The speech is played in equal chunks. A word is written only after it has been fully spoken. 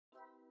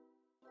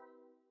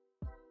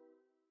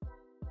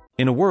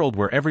In a world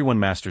where everyone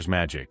masters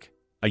magic,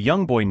 a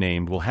young boy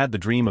named Will had the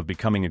dream of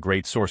becoming a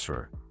great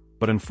sorcerer.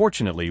 But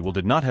unfortunately Will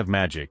did not have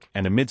magic,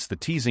 and amidst the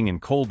teasing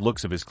and cold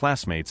looks of his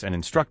classmates and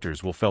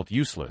instructors Will felt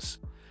useless.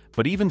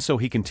 But even so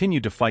he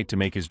continued to fight to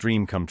make his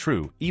dream come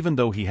true, even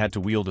though he had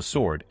to wield a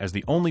sword as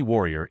the only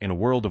warrior in a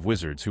world of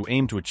wizards who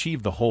aimed to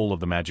achieve the whole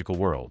of the magical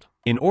world.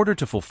 In order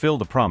to fulfill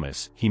the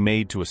promise he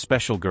made to a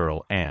special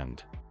girl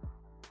and...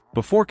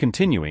 Before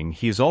continuing,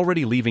 he is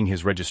already leaving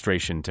his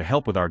registration to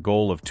help with our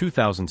goal of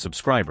 2,000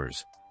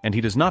 subscribers, and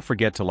he does not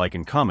forget to like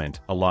and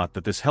comment a lot.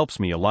 That this helps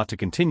me a lot to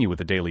continue with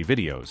the daily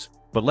videos.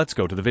 But let's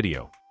go to the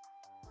video.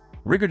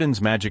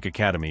 Riggerdon's Magic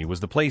Academy was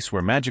the place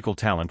where magical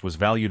talent was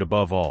valued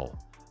above all.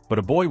 But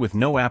a boy with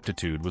no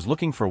aptitude was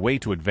looking for a way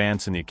to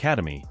advance in the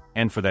academy,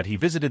 and for that he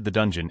visited the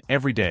dungeon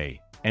every day,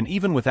 and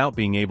even without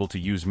being able to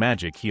use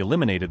magic he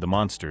eliminated the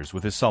monsters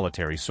with his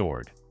solitary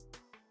sword.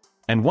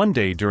 And one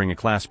day during a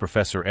class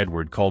Professor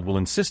Edward called Will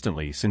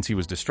insistently since he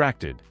was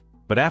distracted,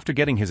 but after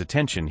getting his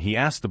attention he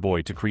asked the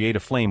boy to create a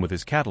flame with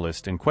his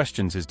catalyst and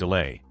questions his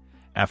delay.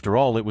 After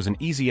all, it was an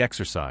easy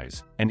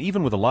exercise, and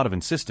even with a lot of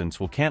insistence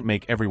Will can't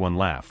make everyone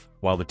laugh,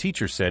 while the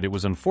teacher said it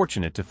was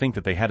unfortunate to think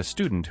that they had a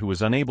student who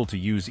was unable to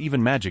use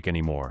even magic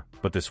anymore,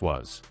 but this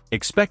was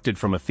expected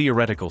from a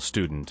theoretical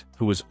student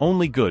who was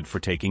only good for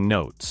taking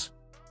notes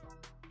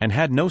and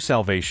had no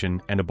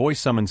salvation. And a boy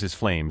summons his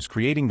flames,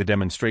 creating the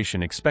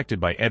demonstration expected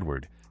by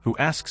Edward, who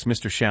asks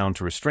Mr. Shaun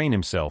to restrain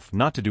himself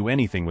not to do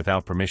anything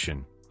without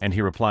permission, and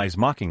he replies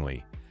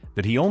mockingly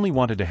that he only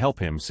wanted to help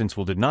him since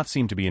Will did not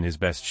seem to be in his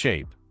best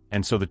shape.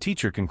 And so the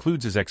teacher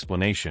concludes his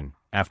explanation.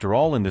 After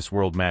all, in this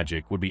world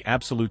magic would be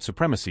absolute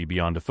supremacy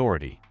beyond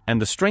authority, and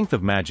the strength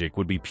of magic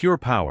would be pure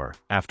power.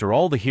 After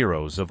all, the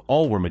heroes of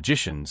all were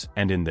magicians,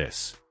 and in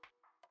this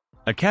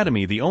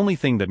academy the only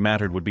thing that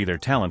mattered would be their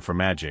talent for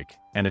magic,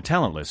 and a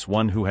talentless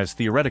one who has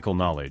theoretical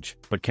knowledge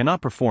but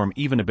cannot perform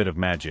even a bit of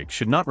magic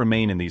should not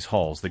remain in these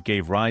halls that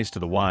gave rise to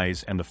the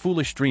wise, and the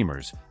foolish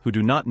dreamers who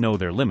do not know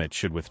their limit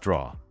should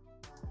withdraw.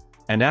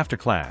 And after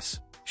class,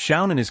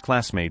 Shaun and his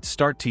classmates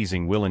start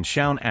teasing Will, and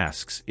Shaun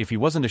asks if he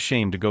wasn't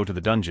ashamed to go to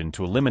the dungeon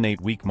to eliminate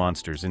weak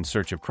monsters in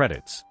search of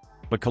credits.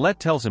 But Colette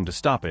tells him to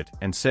stop it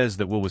and says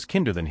that Will was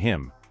kinder than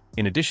him,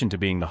 in addition to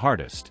being the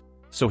hardest,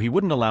 so he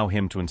wouldn't allow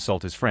him to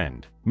insult his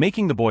friend,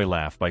 making the boy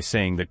laugh by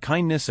saying that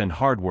kindness and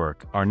hard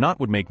work are not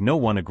would make no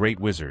one a great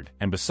wizard,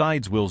 and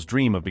besides Will's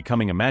dream of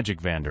becoming a magic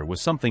vendor was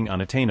something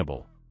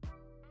unattainable.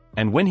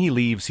 And when he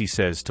leaves he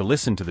says to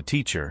listen to the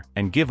teacher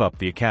and give up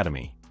the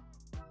academy.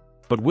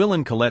 But Will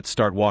and Colette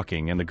start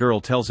walking and the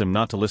girl tells him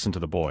not to listen to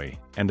the boy,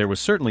 and there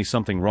was certainly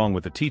something wrong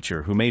with the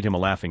teacher who made him a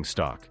laughing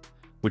stock,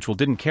 which Will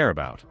didn't care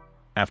about.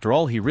 After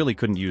all, he really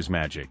couldn't use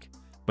magic,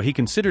 but he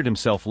considered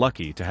himself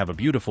lucky to have a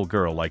beautiful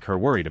girl like her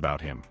worried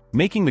about him,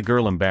 making the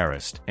girl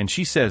embarrassed, and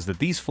she says that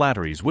these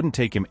flatteries wouldn't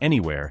take him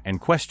anywhere and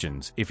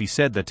questions if he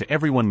said that to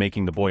everyone,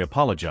 making the boy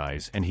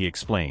apologize, and he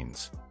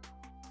explains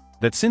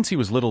that since he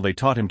was little they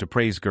taught him to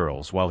praise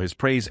girls, while his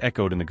praise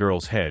echoed in the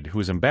girl's head, who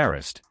is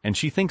embarrassed, and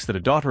she thinks that a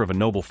daughter of a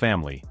noble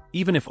family,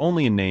 even if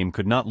only in name,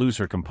 could not lose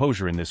her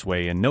composure in this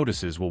way, and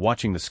notices Will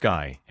watching the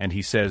sky, and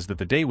he says that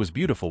the day was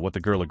beautiful, what the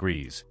girl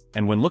agrees,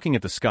 and when looking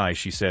at the sky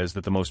she says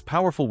that the most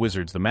powerful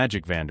wizards, the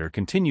magic vander,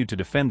 continued to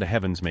defend the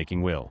heavens,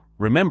 making Will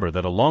remember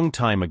that a long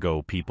time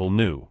ago people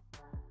knew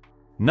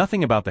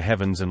nothing about the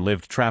heavens and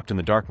lived trapped in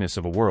the darkness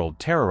of a world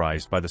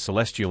terrorized by the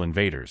celestial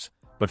invaders.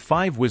 But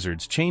 5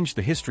 wizards changed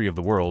the history of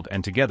the world,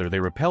 and together they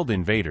repelled the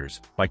invaders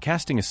by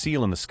casting a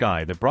seal in the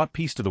sky that brought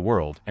peace to the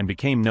world and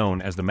became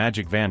known as the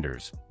Magic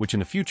Vanders, which in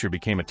the future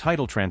became a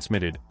title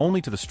transmitted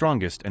only to the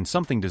strongest and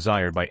something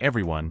desired by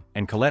everyone.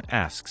 And Colette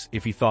asks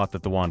if he thought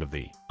that the wand of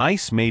the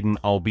Ice Maiden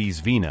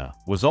Albizvina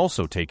was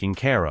also taking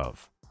care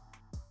of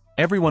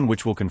everyone,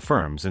 which Will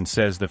confirms and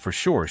says that for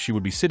sure she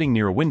would be sitting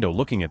near a window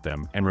looking at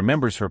them, and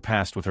remembers her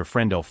past with her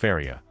friend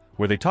Elfaria,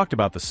 where they talked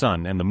about the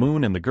sun and the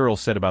moon, and the girl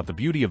said about the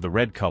beauty of the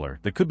red color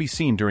that could be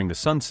seen during the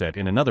sunset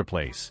in another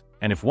place,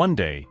 and if one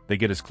day they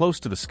get as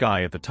close to the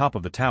sky at the top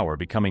of the tower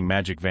becoming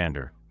Magic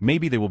Vander,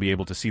 maybe they will be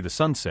able to see the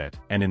sunset,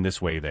 and in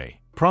this way they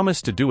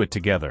promised to do it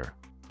together.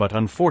 But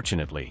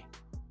unfortunately,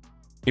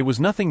 it was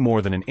nothing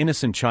more than an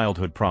innocent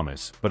childhood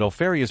promise, but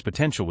Elfaria's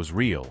potential was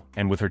real,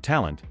 and with her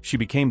talent, she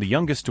became the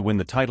youngest to win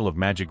the title of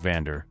Magic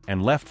Vander,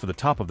 and left for the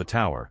top of the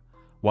tower,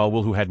 while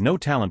Will, who had no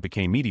talent,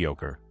 became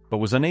mediocre, but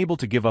was unable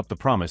to give up the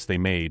promise they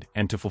made,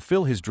 and to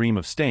fulfill his dream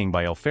of staying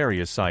by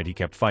Elfaria's side he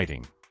kept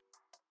fighting.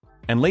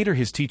 And later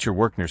his teacher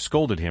Werkner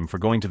scolded him for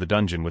going to the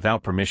dungeon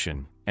without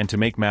permission, and to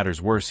make matters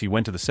worse he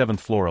went to the 7th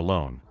floor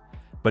alone.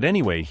 But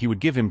anyway, he would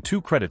give him 2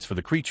 credits for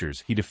the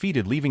creatures he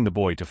defeated, leaving the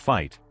boy to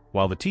fight,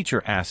 while the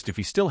teacher asked if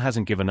he still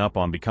hasn't given up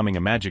on becoming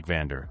a magic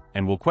vander,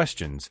 and Will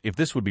questions if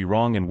this would be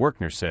wrong, and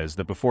Werkner says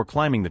that before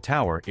climbing the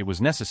tower it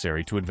was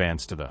necessary to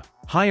advance to the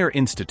higher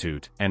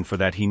institute, and for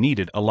that he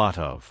needed a lot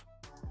of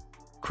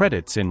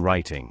credits in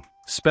writing,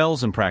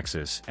 spells and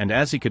praxis, and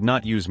as he could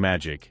not use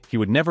magic, he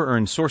would never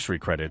earn sorcery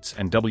credits,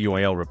 and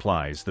Wal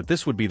replies that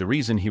this would be the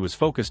reason he was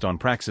focused on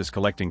praxis,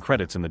 collecting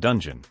credits in the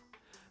dungeon.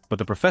 But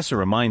the professor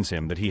reminds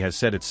him that he has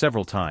said it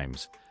several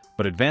times,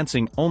 but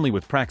advancing only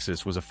with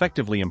praxis was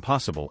effectively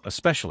impossible,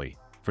 especially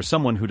for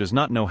someone who does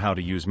not know how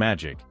to use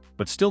magic,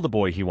 but still the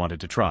boy he wanted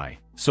to try.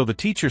 So the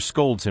teacher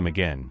scolds him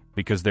again,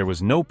 because there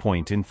was no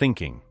point in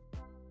thinking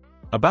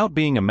about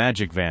being a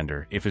magic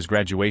vander if his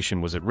graduation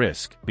was at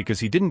risk,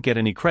 because he didn't get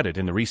any credit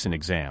in the recent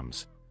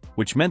exams,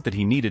 which meant that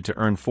he needed to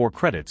earn 4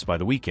 credits by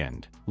the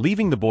weekend.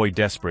 Leaving the boy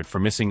desperate for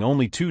missing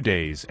only 2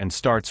 days and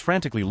starts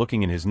frantically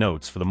looking in his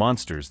notes for the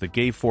monsters that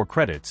gave 4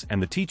 credits, and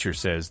the teacher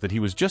says that he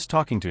was just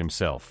talking to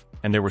himself,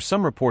 and there were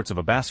some reports of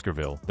a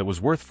Baskerville that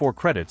was worth 4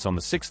 credits on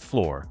the 6th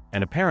floor,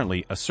 and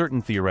apparently a certain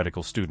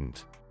theoretical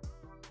student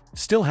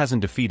still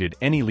hasn't defeated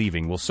any,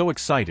 leaving Will so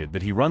excited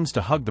that he runs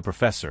to hug the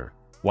professor,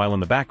 while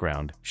in the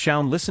background,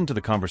 Shaun listened to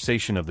the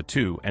conversation of the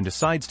two and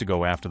decides to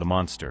go after the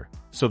monster,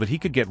 so that he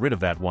could get rid of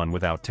that one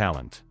without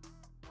talent.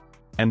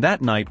 And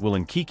that night Will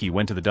and Kiki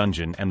went to the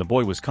dungeon, and the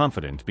boy was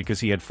confident because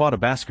he had fought a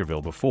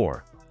Baskerville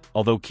before,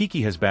 although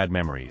Kiki has bad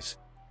memories.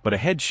 But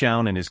ahead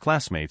Shaun and his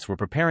classmates were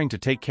preparing to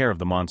take care of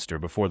the monster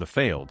before the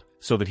failed,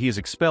 so that he is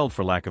expelled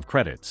for lack of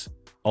credits,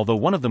 although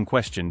one of them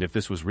questioned if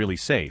this was really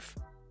safe,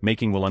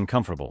 making Will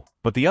uncomfortable.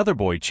 But the other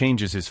boy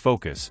changes his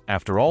focus.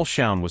 After all,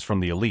 Shaun was from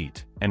the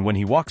elite, and when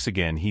he walks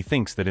again he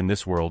thinks that in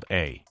this world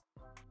a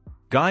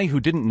guy who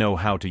didn't know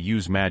how to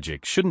use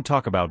magic shouldn't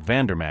talk about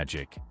Vander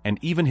magic, and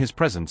even his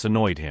presence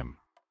annoyed him.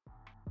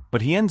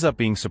 But he ends up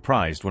being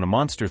surprised when a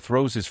monster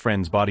throws his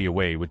friend's body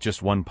away with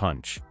just one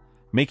punch,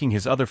 making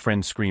his other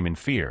friend scream in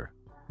fear,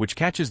 which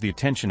catches the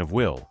attention of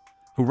Will,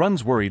 who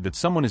runs worried that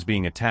someone is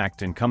being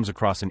attacked and comes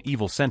across an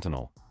evil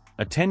sentinel,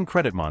 a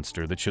 10-credit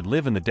monster that should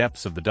live in the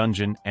depths of the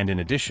dungeon, and in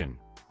addition,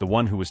 the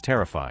one who was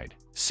terrified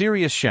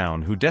serious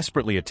Shaun, who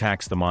desperately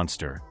attacks the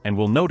monster, and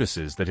Will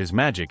notices that his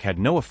magic had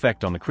no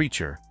effect on the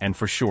creature, and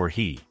for sure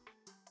he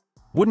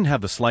wouldn't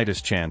have the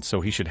slightest chance, so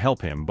he should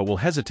help him. But Will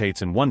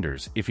hesitates and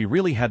wonders if he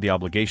really had the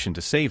obligation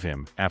to save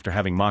him after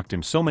having mocked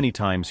him so many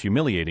times,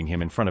 humiliating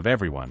him in front of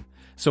everyone,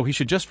 so he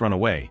should just run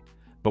away.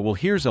 But Will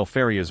hears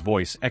Elfaria's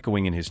voice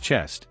echoing in his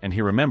chest, and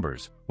he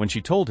remembers when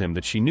she told him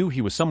that she knew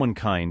he was someone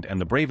kind and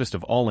the bravest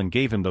of all, and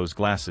gave him those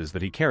glasses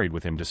that he carried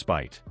with him,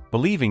 despite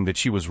believing that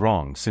she was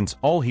wrong, since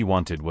all he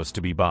wanted was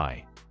to be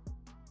by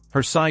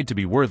her side, to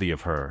be worthy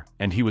of her,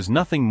 and he was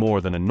nothing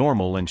more than a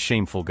normal and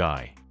shameful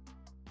guy.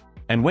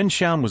 And when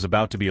Shaun was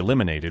about to be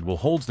eliminated, Will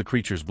holds the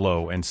creature's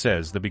blow and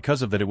says that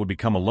because of that it would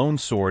become a lone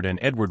sword, and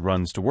Edward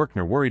runs to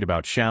Werkner worried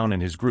about Shaun and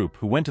his group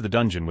who went to the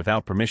dungeon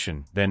without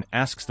permission, then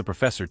asks the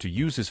professor to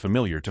use his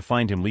familiar to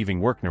find him,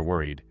 leaving Werkner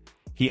worried.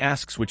 He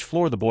asks which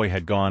floor the boy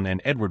had gone, and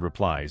Edward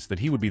replies that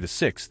he would be the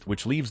 6th,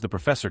 which leaves the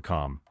professor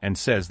calm, and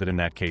says that in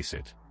that case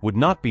it would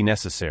not be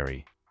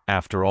necessary.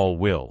 After all,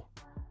 Will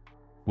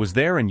was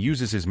there and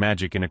uses his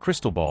magic in a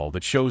crystal ball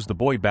that shows the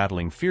boy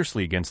battling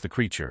fiercely against the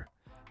creature,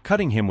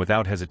 cutting him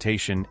without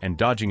hesitation and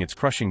dodging its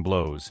crushing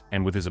blows,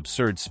 and with his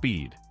absurd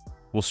speed,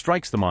 Will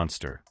strikes the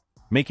monster,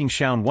 making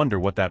Shaun wonder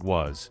what that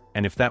was,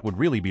 and if that would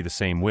really be the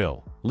same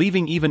Will,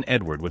 leaving even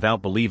Edward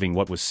without believing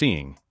what was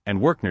seeing,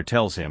 and Werkner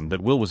tells him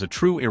that Will was a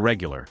true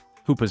irregular,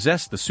 who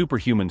possessed the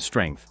superhuman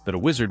strength that a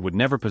wizard would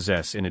never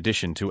possess, in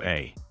addition to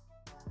a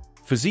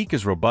physique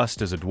as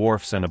robust as a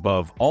dwarf's, and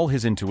above all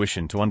his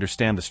intuition to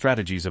understand the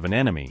strategies of an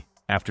enemy,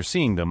 after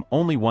seeing them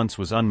only once,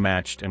 was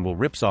unmatched. And Will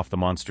rips off the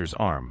monster's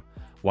arm,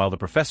 while the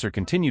professor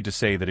continued to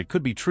say that it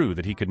could be true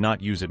that he could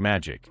not use it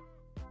magic.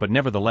 But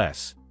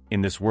nevertheless,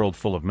 in this world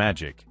full of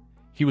magic,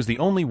 he was the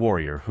only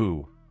warrior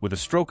who, with a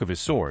stroke of his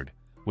sword,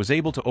 was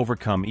able to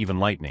overcome even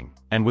lightning,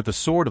 and with the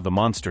sword of the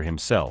monster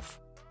himself,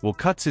 Will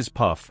cuts his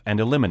puff and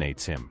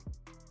eliminates him.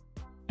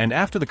 And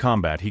after the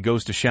combat he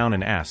goes to Shaun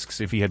and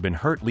asks if he had been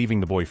hurt, leaving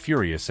the boy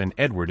furious, and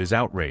Edward is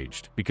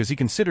outraged because he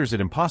considers it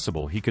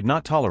impossible. He could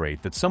not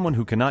tolerate that someone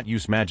who cannot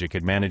use magic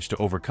had managed to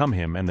overcome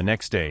him. And the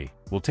next day,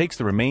 Will takes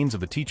the remains of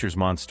the teacher's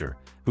monster,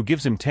 who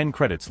gives him 10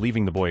 credits,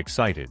 leaving the boy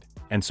excited.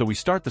 And so we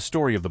start the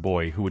story of the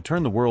boy who would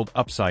turn the world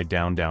upside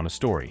down, a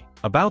story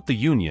about the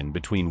union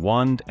between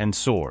wand and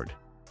sword.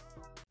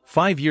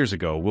 5 years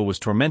ago, Will was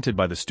tormented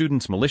by the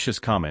students' malicious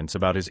comments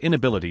about his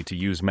inability to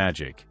use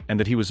magic, and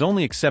that he was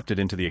only accepted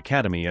into the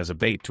academy as a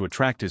bait to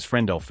attract his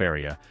friend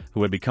Elfaria,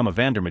 who had become a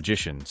Vander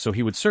magician, so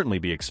he would certainly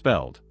be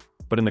expelled.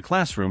 But in the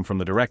classroom from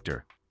the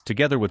director,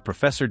 together with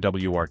Professor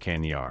W.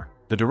 Arcaniar,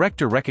 the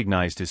director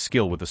recognized his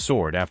skill with the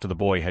sword after the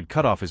boy had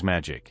cut off his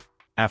magic.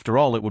 After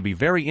all, it would be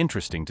very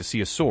interesting to see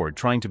a sword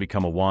trying to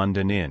become a wand,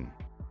 and in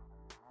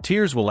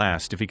tears Will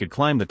asked if he could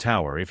climb the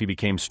tower if he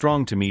became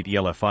strong to meet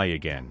ELFI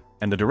again,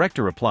 and the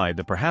director replied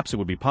that perhaps it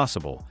would be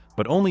possible,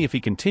 but only if he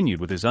continued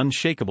with his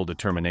unshakable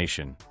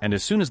determination. And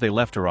as soon as they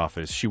left her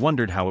office, she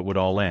wondered how it would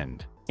all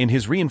end. In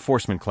his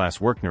reinforcement class,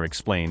 Werkner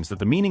explains that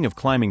the meaning of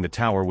climbing the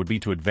tower would be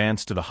to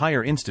advance to the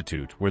higher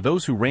institute, where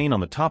those who reign on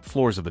the top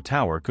floors of the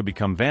tower could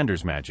become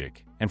Vander's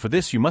magic, and for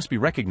this you must be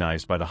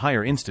recognized by the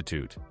higher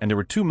institute. And there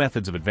were 2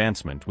 methods of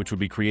advancement, which would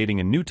be creating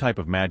a new type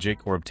of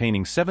magic or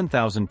obtaining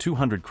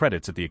 7,200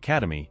 credits at the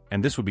academy,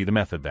 and this would be the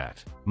method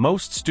that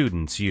most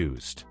students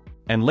used.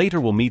 And later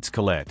Will meets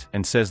Colette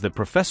and says that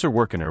Professor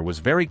Werkner was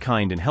very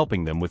kind in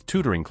helping them with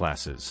tutoring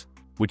classes,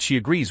 which she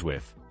agrees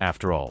with.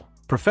 After all,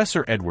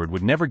 Professor Edward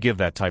would never give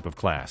that type of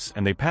class,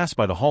 and they pass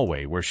by the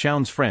hallway where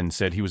Xiao's friend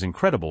said he was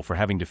incredible for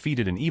having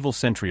defeated an evil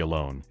sentry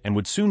alone, and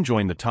would soon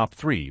join the top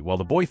 3, while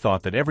the boy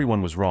thought that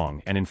everyone was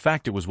wrong and in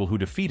fact it was Will who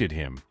defeated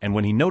him, and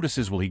when he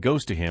notices Will he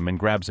goes to him and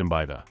grabs him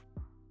by the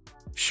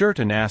shirt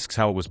and asks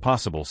how it was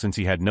possible since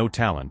he had no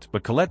talent,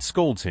 but Colette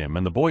scolds him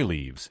and the boy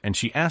leaves, and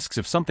she asks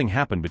if something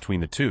happened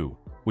between the two,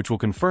 which Will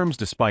confirms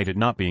despite it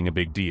not being a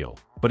big deal.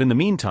 But in the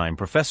meantime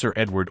Professor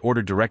Edward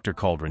ordered Director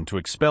Cauldron to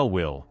expel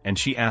Will, and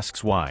she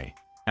asks why.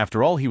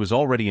 After all, he was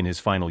already in his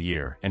final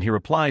year, and he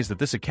replies that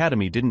this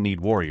academy didn't need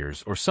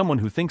warriors or someone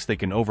who thinks they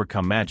can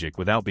overcome magic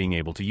without being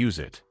able to use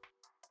it.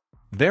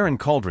 Therein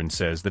Cauldron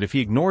says that if he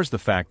ignores the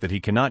fact that he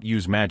cannot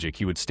use magic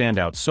he would stand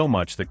out so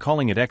much that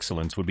calling it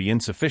excellence would be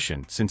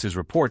insufficient since his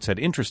reports had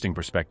interesting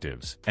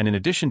perspectives, and in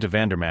addition to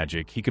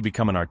Vandermagic he could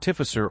become an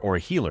artificer or a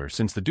healer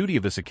since the duty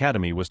of this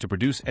academy was to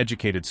produce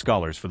educated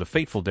scholars for the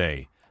fateful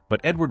day,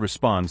 but Edward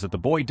responds that the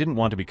boy didn't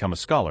want to become a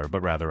scholar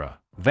but rather a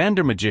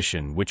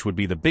Vandermagician, which would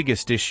be the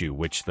biggest issue,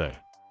 which the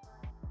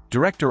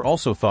director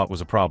also thought was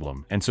a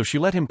problem, and so she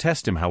let him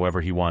test him however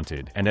he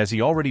wanted, and as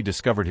he already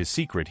discovered his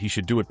secret he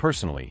should do it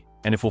personally,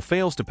 and if Will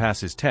fails to pass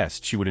his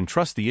test she would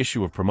entrust the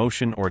issue of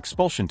promotion or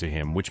expulsion to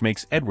him, which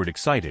makes Edward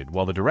excited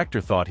while the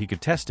director thought he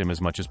could test him as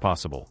much as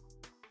possible.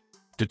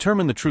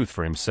 Determine the truth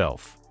for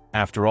himself.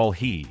 After all,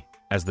 he,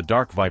 as the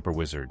Dark Viper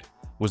Wizard,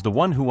 was the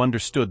one who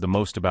understood the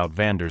most about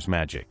Vander's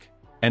magic.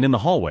 And in the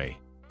hallway,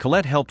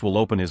 Colette helped Will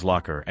open his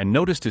locker and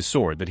noticed his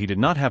sword that he did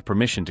not have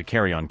permission to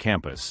carry on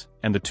campus,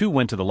 and the two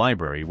went to the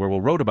library where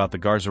Will wrote about the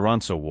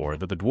Garzaranso War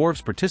that the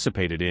dwarves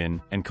participated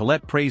in, and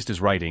Colette praised his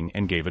writing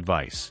and gave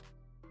advice.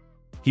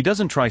 He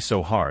doesn't try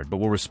so hard but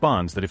Will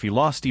responds that if he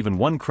lost even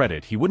 1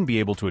 credit he wouldn't be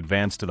able to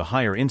advance to the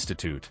higher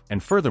institute,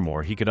 and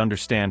furthermore he could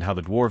understand how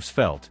the dwarves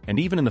felt, and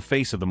even in the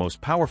face of the most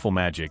powerful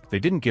magic they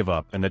didn't give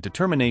up and that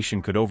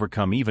determination could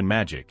overcome even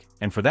magic,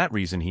 and for that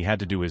reason he had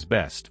to do his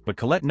best, but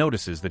Colette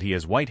notices that he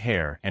has white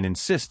hair and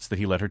insists that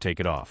he let her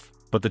take it off.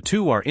 But the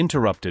two are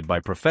interrupted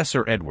by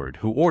Professor Edward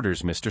who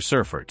orders Mr.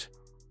 Surfert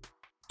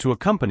to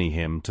accompany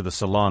him to the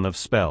Salon of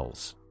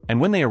Spells.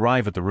 And when they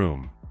arrive at the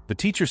room, the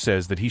teacher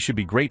says that he should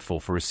be grateful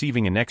for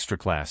receiving an extra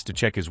class to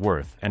check his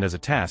worth, and as a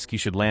task he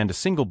should land a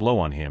single blow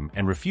on him,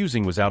 and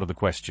refusing was out of the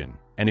question,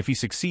 and if he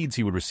succeeds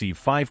he would receive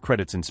 5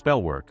 credits in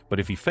spell work, but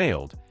if he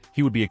failed,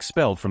 he would be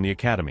expelled from the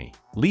academy.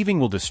 Leaving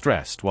Will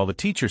distressed while the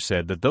teacher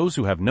said that those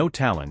who have no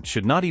talent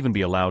should not even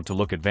be allowed to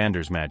look at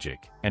Vander's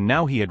magic, and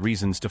now he had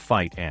reasons to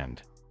fight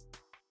and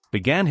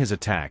began his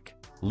attack,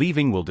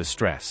 leaving Will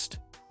distressed.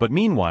 But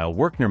meanwhile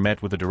Werkner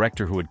met with the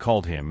director who had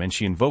called him, and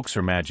she invokes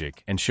her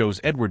magic and shows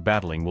Edward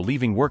battling Will,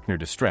 leaving Werkner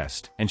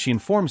distressed, and she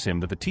informs him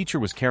that the teacher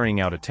was carrying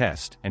out a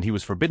test and he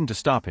was forbidden to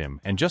stop him,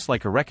 and just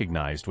like her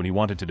recognized when he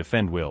wanted to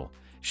defend Will,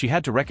 she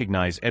had to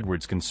recognize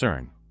Edward's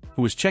concern,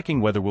 who was checking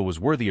whether Will was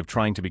worthy of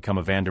trying to become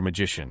a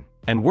Vandermagician,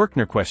 and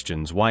Werkner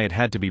questions why it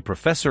had to be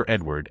Professor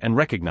Edward and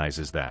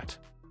recognizes that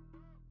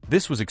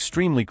this was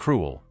extremely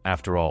cruel.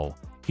 After all,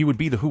 he would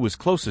be the who was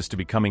closest to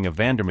becoming a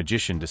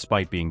Vandermagician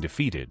despite being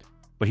defeated,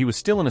 but he was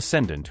still an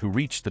ascendant who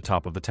reached the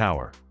top of the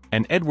tower.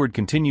 And Edward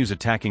continues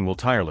attacking Will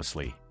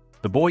tirelessly.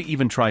 The boy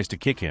even tries to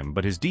kick him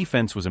but his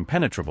defense was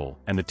impenetrable,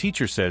 and the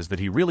teacher says that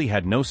he really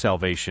had no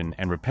salvation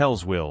and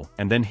repels Will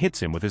and then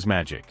hits him with his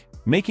magic,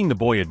 making the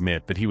boy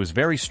admit that he was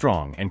very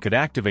strong and could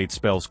activate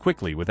spells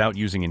quickly without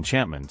using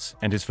enchantments,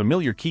 and his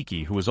familiar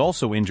Kiki who was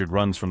also injured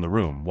runs from the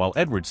room while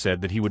Edward said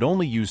that he would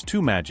only use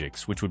 2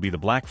 magics, which would be the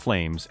black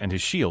flames and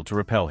his shield, to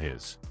repel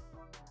his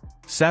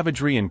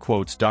savagery, and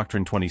quotes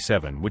Doctrine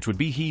 27, which would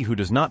be he who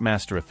does not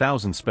master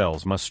 1,000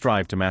 spells must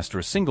strive to master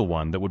a single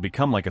one that would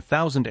become like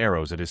 1,000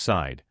 arrows at his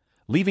side,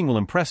 leaving Will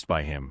impressed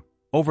by him,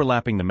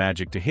 overlapping the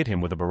magic to hit him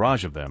with a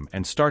barrage of them,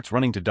 and starts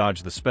running to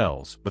dodge the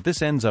spells, but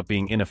this ends up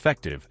being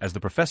ineffective as the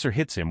professor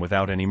hits him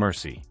without any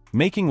mercy,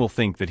 making Will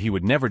think that he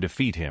would never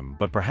defeat him,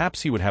 but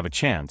perhaps he would have a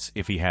chance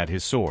if he had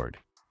his sword.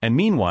 And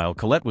meanwhile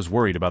Colette was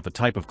worried about the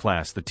type of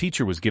class the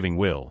teacher was giving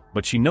Will,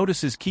 but she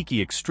notices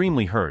Kiki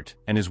extremely hurt,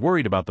 and is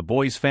worried about the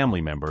boy's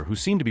family member who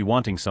seemed to be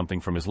wanting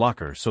something from his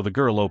locker, so the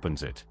girl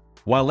opens it.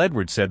 While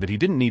Edward said that he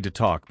didn't need to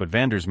talk, but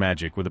Vander's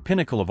magic were the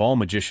pinnacle of all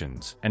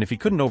magicians, and if he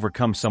couldn't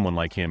overcome someone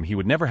like him he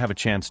would never have a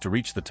chance to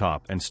reach the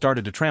top, and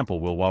started to trample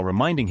Will while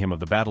reminding him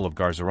of the Battle of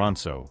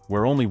Garzaranso,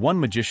 where only one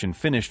magician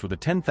finished with the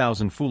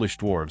 10,000 foolish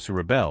dwarves who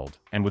rebelled,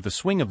 and with the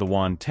swing of the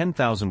wand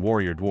 10,000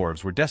 warrior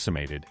dwarves were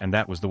decimated, and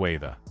that was the way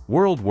the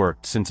world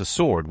worked, since a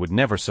sword would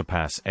never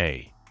surpass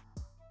a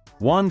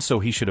wand, so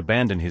he should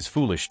abandon his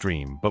foolish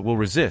dream, but Will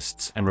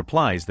resists and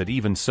replies that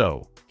even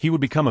so, he would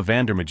become a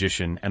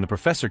Vandermagician, and the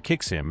professor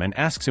kicks him and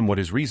asks him what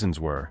his reasons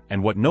were,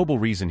 and what noble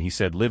reason he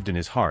said lived in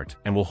his heart,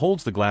 and Will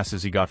holds the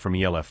glasses he got from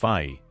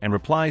ELFIE, and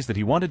replies that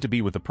he wanted to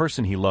be with the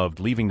person he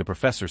loved, leaving the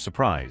professor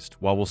surprised,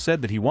 while Will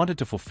said that he wanted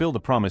to fulfill the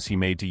promise he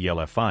made to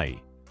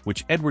ELFIE,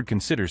 which Edward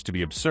considers to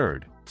be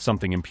absurd,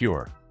 something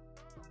impure.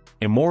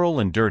 immoral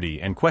and dirty,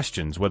 and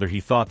questions whether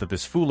he thought that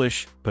this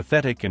foolish,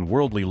 pathetic and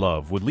worldly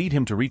love would lead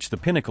him to reach the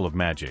pinnacle of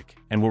magic,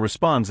 and Will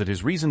responds that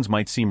his reasons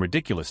might seem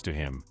ridiculous to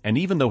him, and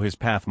even though his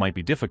path might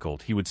be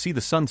difficult he would see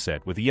the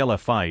sunset, with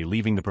ELFI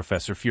leaving the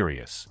professor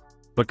furious.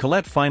 But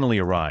Colette finally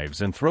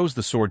arrives and throws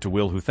the sword to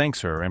Will, who thanks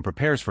her and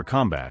prepares for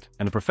combat,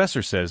 and the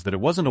professor says that it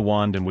wasn't a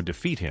wand and would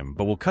defeat him,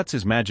 but Will cuts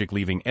his magic,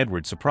 leaving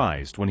Edward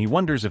surprised when he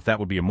wonders if that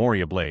would be a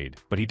Moria blade,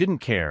 but he didn't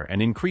care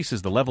and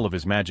increases the level of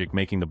his magic,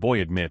 making the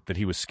boy admit that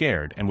he was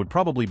scared and would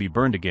probably be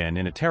burned again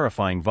in a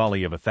terrifying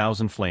volley of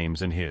 1,000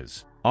 flames, and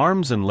his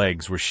arms and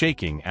legs were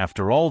shaking.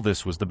 After all,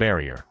 this was the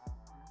barrier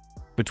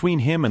between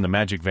him and the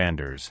magic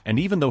Vanders, and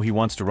even though he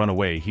wants to run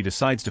away he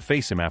decides to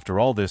face him. After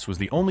all, this was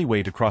the only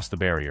way to cross the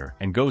barrier,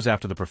 and goes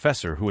after the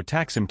professor, who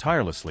attacks him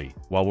tirelessly,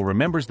 while Will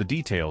remembers the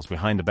details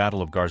behind the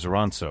Battle of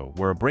Garzaranso,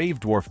 where a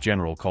brave dwarf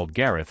general called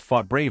Gareth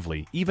fought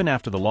bravely even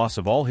after the loss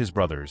of all his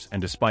brothers,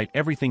 and despite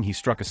everything he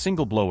struck a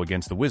single blow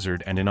against the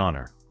wizard, and in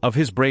honor of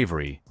his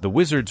bravery, the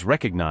wizards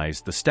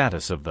recognized the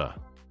status of the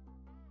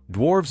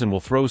dwarves and Will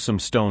throw some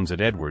stones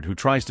at Edward, who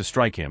tries to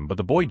strike him, but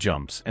the boy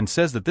jumps and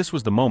says that this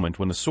was the moment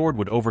when the sword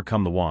would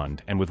overcome the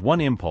wand, and with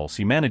one impulse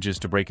he manages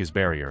to break his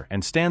barrier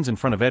and stands in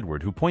front of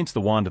Edward, who points the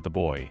wand at the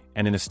boy,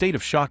 and in a state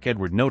of shock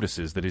Edward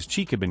notices that his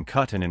cheek had been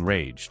cut, and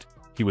enraged,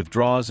 he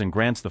withdraws and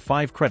grants the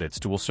 5 credits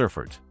to Will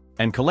Surfert.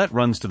 And Colette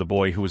runs to the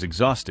boy, who was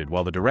exhausted,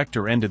 while the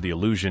director ended the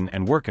illusion,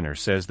 and Workener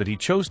says that he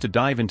chose to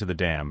dive into the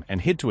dam and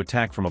hid to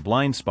attack from a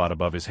blind spot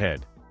above his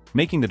head,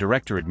 making the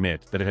director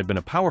admit that it had been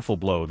a powerful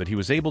blow that he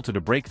was able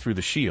to break through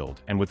the shield,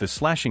 and with this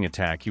slashing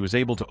attack he was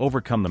able to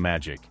overcome the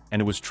magic,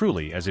 and it was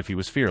truly as if he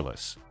was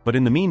fearless. But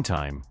in the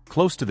meantime,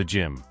 close to the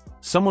gym,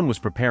 someone was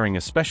preparing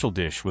a special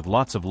dish with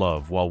lots of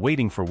love while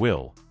waiting for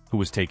Will, who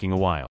was taking a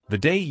while. The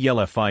day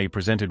ELFI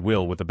presented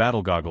Will with the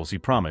battle goggles, he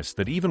promised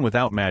that even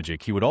without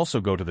magic he would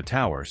also go to the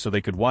tower so they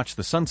could watch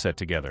the sunset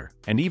together,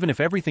 and even if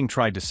everything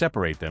tried to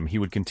separate them he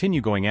would continue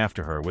going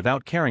after her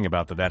without caring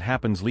about that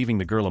happens, leaving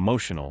the girl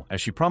emotional as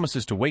she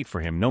promises to wait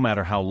for him no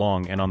matter how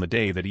long. And on the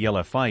day that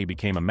ELFI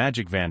became a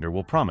magic Vander,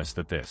 Will promised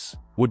that this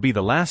would be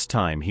the last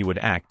time he would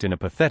act in a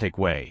pathetic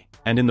way.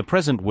 And in the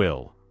present,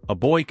 Will, a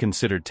boy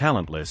considered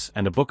talentless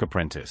and a book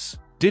apprentice,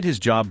 did his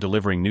job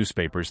delivering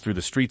newspapers through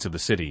the streets of the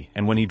city,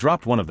 and when he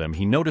dropped one of them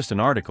he noticed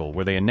an article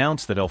where they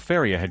announced that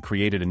Elfaria had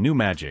created a new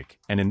magic,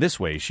 and in this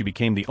way she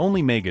became the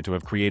only Mega to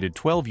have created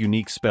 12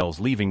 unique spells,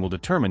 leaving Will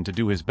determined to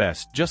do his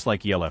best just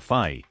like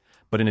ELFI.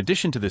 But in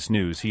addition to this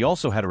news he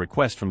also had a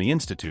request from the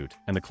Institute,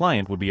 and the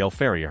client would be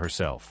Elfaria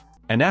herself.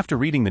 And after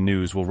reading the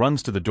news, Will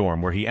runs to the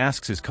dorm where he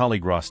asks his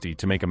colleague Rosti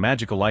to make a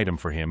magical item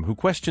for him, who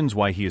questions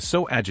why he is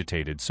so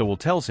agitated, so Will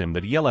tells him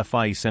that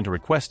ELFI sent a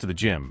request to the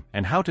gym,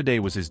 and how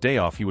today was his day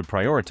off he would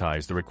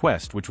prioritize the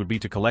request, which would be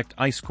to collect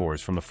ice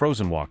cores from the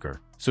Frozen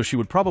Walker, so she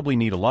would probably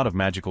need a lot of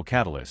magical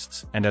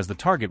catalysts, and as the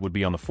target would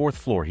be on the 4th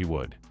floor he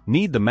would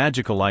need the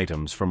magical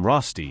items from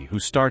Rosti, who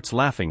starts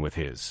laughing with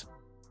his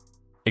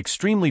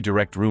extremely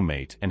direct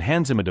roommate and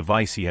hands him a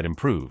device he had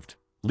improved,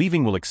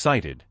 leaving Will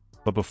excited.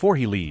 But before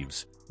he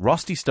leaves,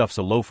 Rosti stuffs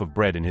a loaf of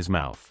bread in his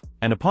mouth,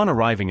 and upon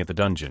arriving at the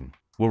dungeon,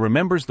 Will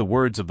remembers the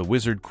words of the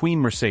wizard Queen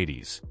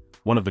Mercedes,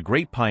 one of the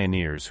great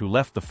pioneers, who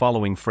left the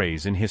following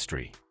phrase in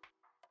history: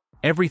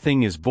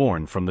 "Everything is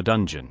born from the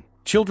dungeon."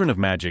 Children of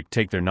magic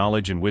take their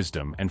knowledge and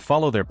wisdom and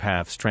follow their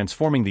paths,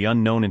 transforming the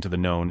unknown into the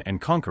known, and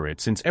conquer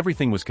it, since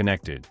everything was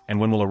connected. And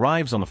when Will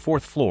arrives on the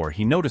 4th floor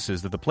he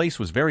notices that the place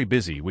was very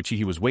busy, which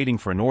he was waiting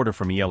for an order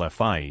from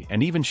ELFI,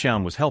 and even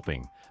Shaun was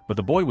helping. But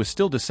the boy was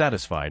still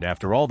dissatisfied.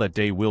 After all, that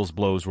day Will's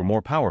blows were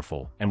more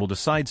powerful, and Will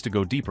decides to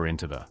go deeper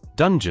into the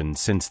dungeon,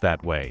 since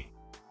that way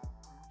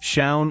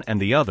Shaun and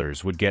the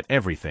others would get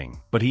everything.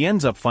 But he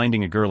ends up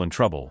finding a girl in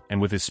trouble, and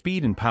with his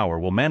speed and power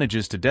Will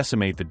manages to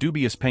decimate the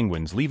dubious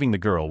penguins, leaving the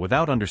girl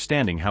without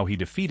understanding how he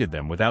defeated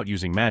them without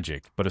using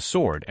magic but a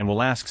sword. And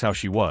Will asks how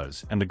she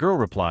was, and the girl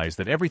replies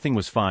that everything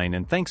was fine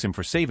and thanks him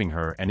for saving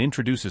her, and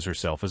introduces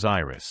herself as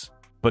Iris.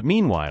 But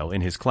meanwhile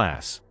in his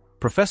class,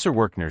 Professor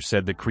Workner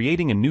said that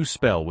creating a new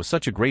spell was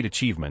such a great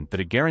achievement that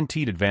it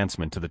guaranteed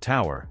advancement to the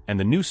tower, and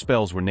the new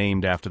spells were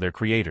named after their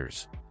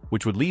creators,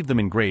 which would leave them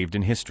engraved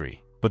in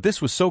history. But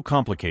this was so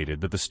complicated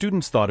that the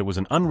students thought it was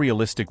an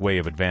unrealistic way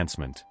of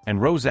advancement,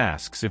 and Rose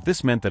asks if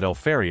this meant that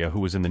Elfaria,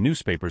 who was in the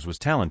newspapers, was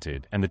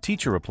talented, and the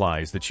teacher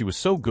replies that she was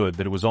so good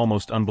that it was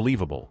almost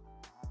unbelievable.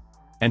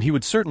 And he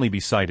would certainly be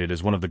cited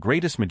as one of the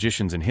greatest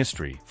magicians in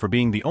history for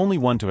being the only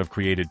one to have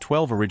created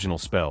 12 original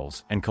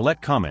spells. And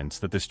Colette comments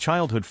that this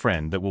childhood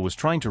friend that Will was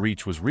trying to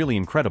reach was really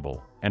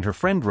incredible, and her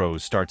friend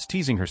Rose starts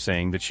teasing her,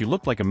 saying that she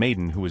looked like a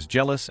maiden who was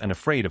jealous and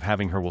afraid of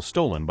having her Will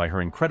stolen by her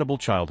incredible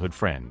childhood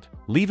friend,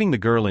 leaving the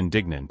girl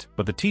indignant.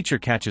 But the teacher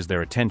catches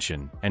their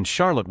attention, and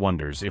Charlotte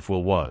wonders if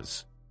Will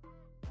was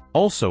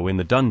also in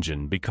the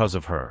dungeon because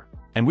of her.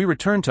 And we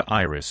return to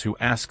Iris, who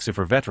asks if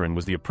her veteran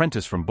was the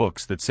apprentice from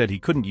books that said he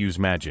couldn't use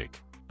magic,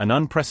 an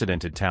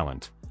unprecedented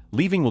talent,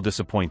 leaving Will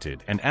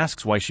disappointed, and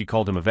asks why she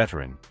called him a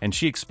veteran, and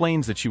she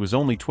explains that she was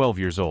only 12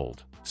 years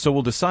old. So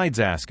Will decides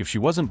ask if she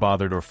wasn't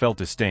bothered or felt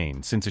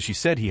disdain since she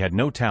said he had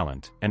no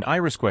talent, and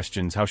Iris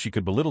questions how she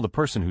could belittle the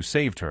person who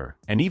saved her,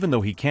 and even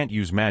though he can't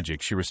use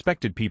magic she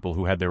respected people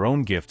who had their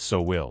own gifts.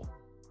 So Will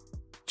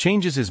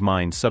changes his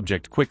mind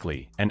subject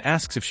quickly and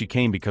asks if she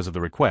came because of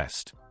the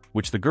request,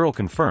 which the girl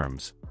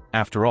confirms.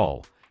 After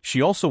all,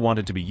 she also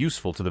wanted to be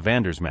useful to the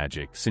Vander's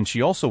magic since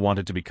she also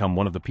wanted to become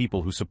one of the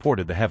people who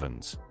supported the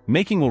heavens.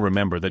 Making Will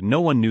remember that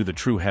no one knew the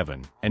true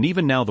heaven, and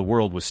even now the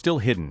world was still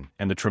hidden,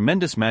 and the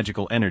tremendous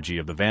magical energy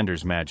of the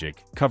Vander's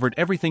magic covered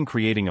everything,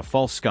 creating a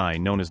false sky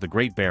known as the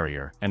Great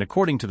Barrier, and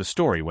according to the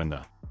story, when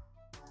the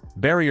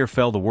barrier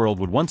fell the world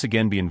would once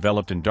again be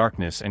enveloped in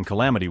darkness and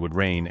calamity would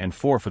reign, and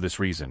for this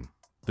reason,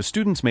 the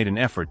students made an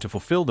effort to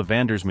fulfill the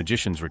Vander's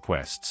magician's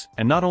requests,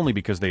 and not only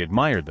because they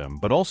admired them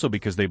but also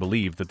because they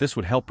believed that this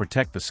would help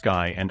protect the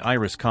sky. And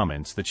Iris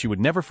comments that she would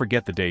never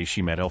forget the day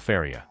she met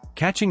Elfaria,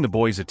 catching the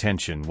boy's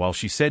attention while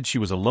she said she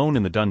was alone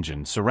in the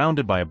dungeon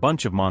surrounded by a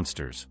bunch of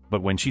monsters,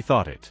 but when she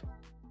thought it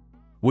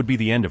would be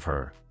the end of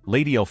her,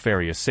 Lady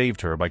Elfaria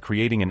saved her by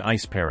creating an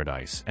ice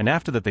paradise, and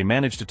after that they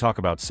managed to talk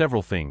about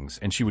several things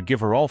and she would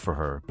give her all for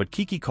her. But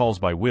Kiki calls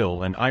by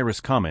Will and Iris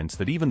comments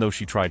that even though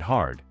she tried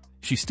hard,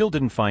 she still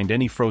didn't find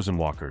any frozen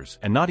walkers,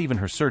 and not even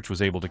her search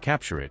was able to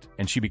capture it,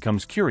 and she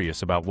becomes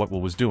curious about what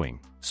Will was doing.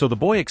 So the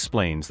boy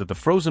explains that the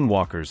frozen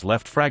walkers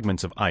left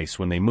fragments of ice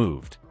when they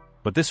moved,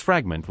 but this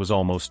fragment was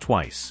almost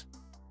twice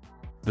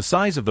the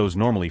size of those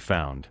normally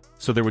found,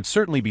 so there would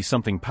certainly be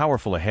something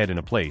powerful ahead in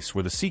a place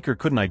where the seeker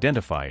couldn't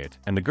identify it.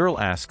 And the girl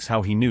asks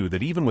how he knew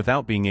that even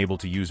without being able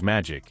to use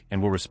magic,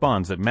 and Will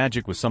responds that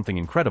magic was something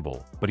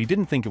incredible, but he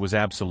didn't think it was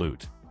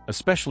absolute,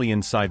 especially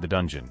inside the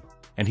dungeon.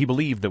 And he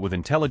believed that with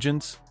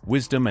intelligence,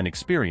 wisdom and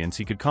experience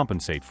he could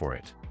compensate for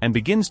it, and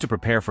begins to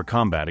prepare for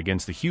combat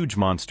against the huge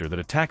monster that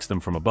attacks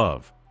them from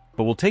above.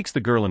 But Will takes the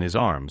girl in his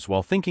arms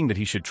while thinking that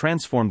he should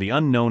transform the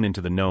unknown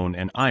into the known,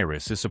 and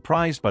Iris is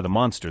surprised by the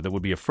monster that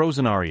would be a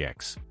frozen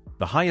Rex,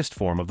 the highest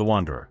form of the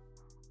Wanderer.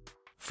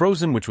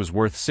 Frozen, which was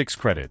worth 6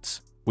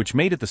 credits, which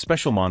made it the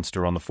special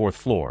monster on the 4th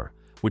floor,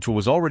 which Will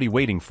was already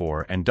waiting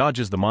for, and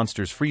dodges the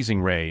monster's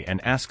freezing ray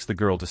and asks the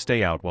girl to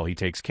stay out while he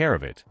takes care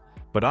of it.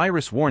 But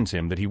Iris warns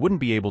him that he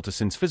wouldn't be able to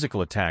since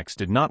physical attacks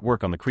did not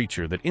work on the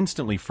creature that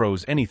instantly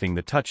froze anything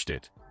that touched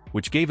it,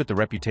 which gave it the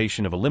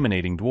reputation of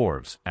eliminating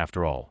dwarves.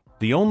 After all,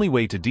 the only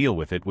way to deal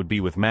with it would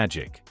be with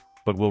magic.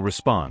 But Will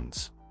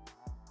responds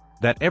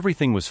that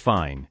everything was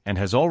fine and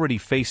has already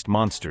faced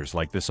monsters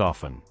like this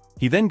often.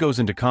 He then goes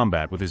into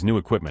combat with his new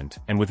equipment,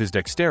 and with his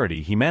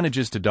dexterity he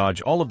manages to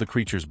dodge all of the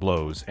creature's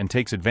blows and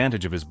takes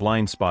advantage of his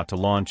blind spot to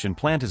launch and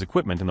plant his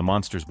equipment in the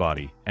monster's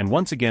body, and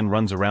once again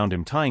runs around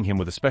him, tying him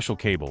with a special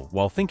cable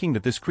while thinking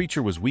that this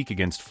creature was weak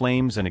against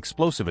flames and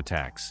explosive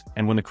attacks.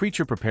 And when the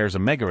creature prepares a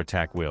mega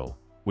attack, Will,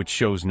 which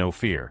shows no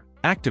fear,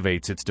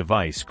 activates its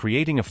device,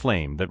 creating a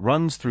flame that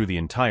runs through the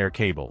entire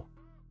cable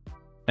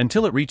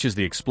until it reaches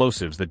the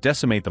explosives that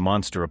decimate the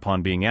monster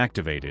upon being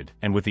activated.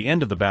 And with the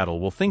end of the battle,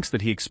 Will thinks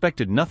that he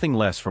expected nothing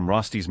less from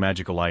Rosty's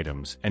magical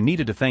items and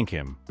needed to thank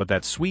him, but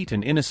that sweet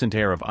and innocent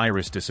air of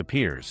Iris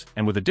disappears,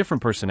 and with a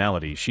different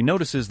personality she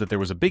notices that there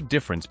was a big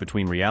difference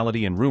between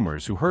reality and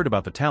rumors who heard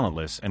about the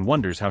talentless, and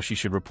wonders how she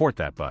should report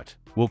that. But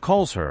Will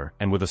calls her,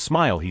 and with a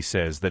smile he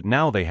says that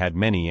now they had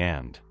many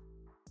and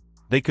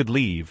they could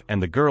leave,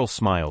 and the girl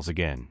smiles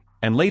again.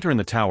 And later in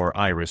the tower,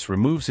 Iris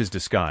removes his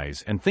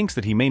disguise and thinks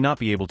that he may not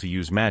be able to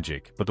use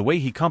magic, but the way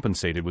he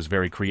compensated was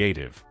very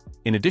creative.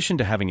 In addition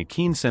to having a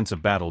keen sense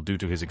of battle due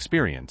to his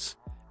experience,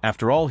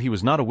 after all he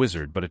was not a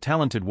wizard but a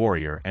talented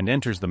warrior, and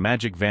enters the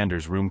magic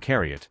Vander's room.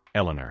 Carriot,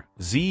 Eleanor,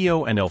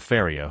 Zio and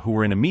Elfaria, who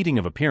were in a meeting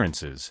of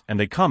appearances, and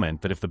they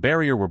comment that if the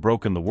barrier were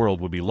broken the world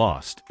would be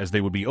lost, as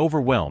they would be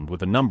overwhelmed with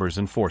the numbers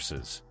and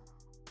forces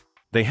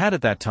they had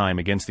at that time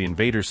against the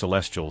invader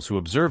celestials who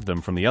observed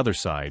them from the other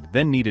side.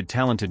 Then needed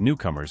talented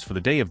newcomers for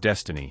the day of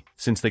destiny,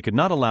 since they could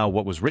not allow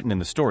what was written in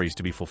the stories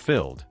to be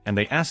fulfilled, and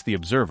they asked the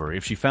observer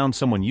if she found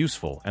someone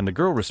useful, and the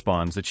girl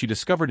responds that she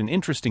discovered an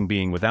interesting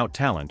being without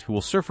talent who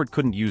will Surfert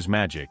couldn't use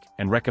magic,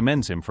 and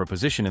recommends him for a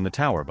position in the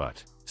tower.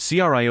 But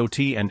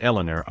Criot and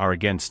Eleanor are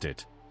against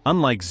it,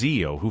 unlike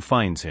Zio, who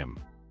finds him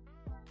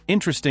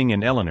interesting,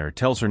 and Eleanor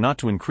tells her not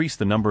to increase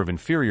the number of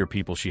inferior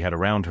people she had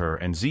around her,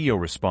 and Zio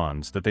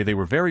responds that they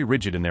were very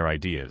rigid in their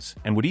ideas,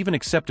 and would even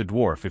accept a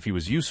dwarf if he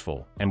was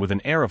useful, and with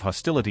an air of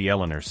hostility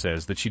Eleanor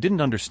says that she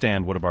didn't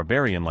understand what a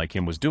barbarian like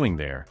him was doing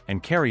there,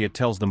 and Carriot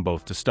tells them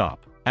both to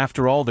stop.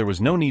 After all, there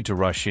was no need to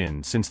rush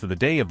in since the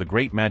day of the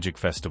Great Magic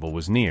Festival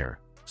was near,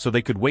 so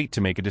they could wait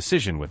to make a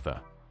decision with the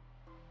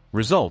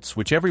results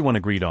which everyone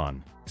agreed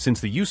on,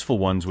 since the useful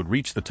ones would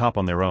reach the top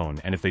on their own,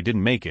 and if they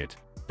didn't make it,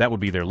 that would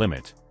be their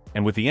limit.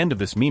 And with the end of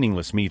this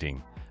meaningless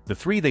meeting, the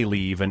three they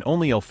leave, and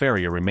only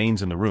Elfaria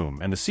remains in the room,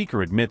 and the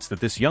seeker admits that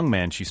this young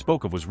man she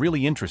spoke of was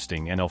really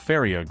interesting, and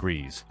Elfaria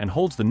agrees and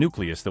holds the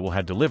nucleus that Will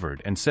had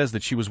delivered and says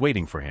that she was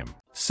waiting for him.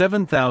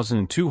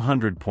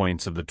 7,200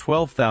 points of the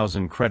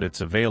 12,000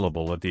 credits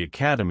available at the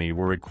academy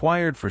were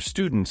required for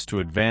students to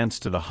advance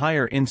to the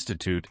higher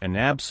institute, an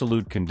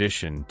absolute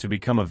condition to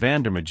become a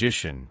Vander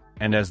magician,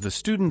 and as the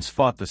students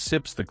fought the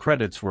sips, the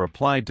credits were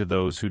applied to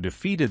those who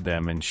defeated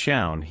them, and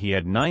Xiaon, he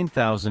had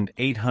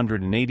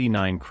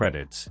 9,889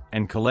 credits,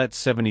 and Colette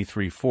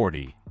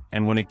 7,340,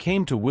 and when it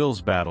came to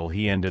Will's battle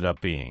he ended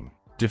up being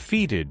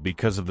defeated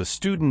because of the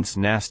students'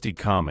 nasty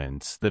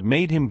comments that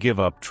made him give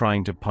up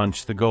trying to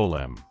punch the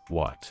golem.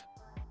 What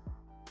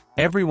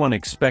everyone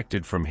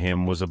expected from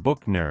him was a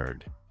book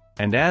nerd.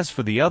 And as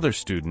for the other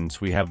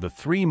students, we have the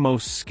three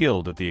most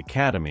skilled at the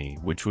academy,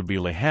 which would be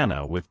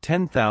Lehana with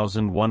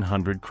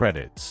 10,100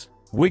 credits,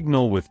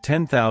 Wignall with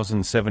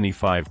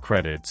 10,075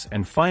 credits,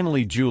 and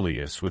finally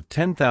Julius with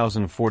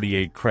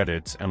 10,048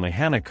 credits. And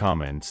Lehana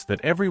comments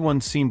that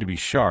everyone seemed to be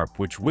sharp,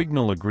 which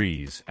Wignall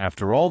agrees.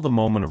 After all, the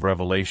moment of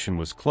revelation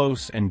was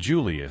close, and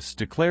Julius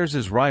declares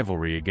his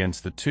rivalry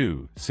against the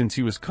two, since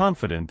he was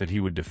confident that he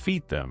would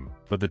defeat them,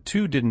 but the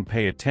two didn't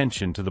pay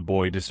attention to the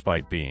boy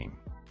despite being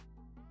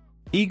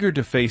eager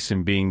to face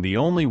him, being the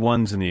only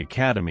ones in the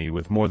academy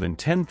with more than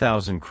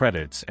 10,000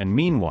 credits. And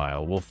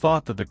meanwhile, Will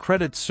thought that the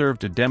credits served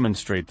to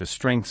demonstrate the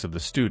strengths of the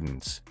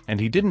students, and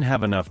he didn't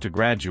have enough to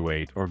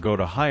graduate or go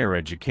to higher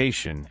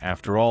education.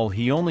 After all,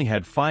 he only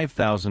had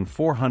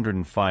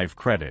 5,405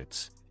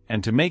 credits,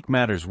 and to make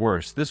matters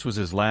worse, this was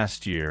his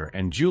last year.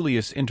 And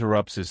Julius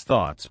interrupts his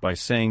thoughts by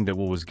saying that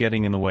Will was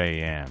getting in the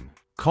way and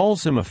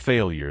calls him a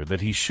failure, that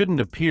he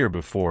shouldn't appear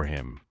before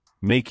him,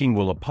 making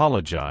Will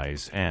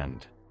apologize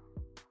and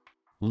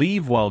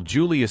leave, while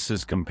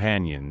Julius's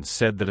companions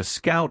said that a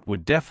scout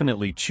would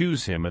definitely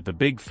choose him at the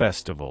big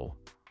festival,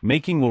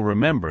 making Will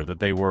remember that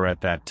they were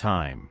at that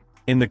time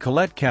in the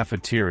Colette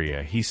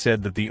cafeteria. He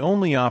said that the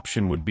only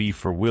option would be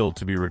for Will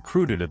to be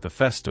recruited at the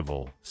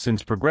festival,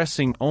 since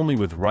progressing only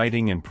with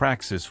writing and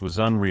praxis was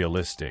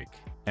unrealistic,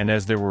 and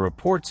as there were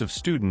reports of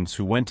students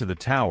who went to the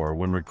tower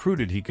when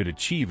recruited, he could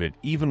achieve it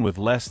even with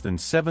less than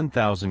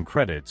 7,000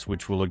 credits,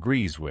 which Will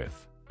agrees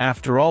with.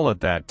 After all, at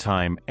that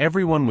time,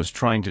 everyone was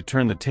trying to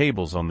turn the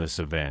tables on this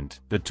event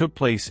that took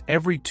place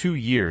every 2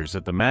 years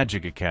at the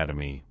Magic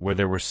Academy, where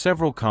there were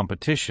several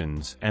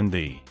competitions, and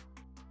the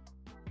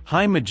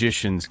high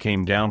magicians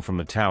came down from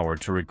the tower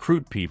to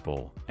recruit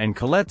people. And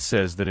Colette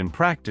says that in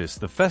practice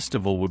the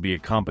festival would be a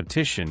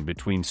competition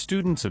between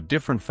students of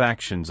different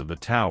factions of the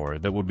tower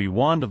that would be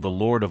Wand of the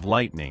Lord of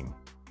Lightning,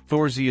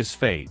 Thorsius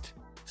Fate,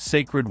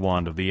 Sacred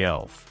Wand of the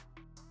Elf,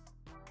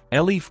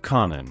 Elif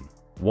Kanan,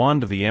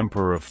 Wand of the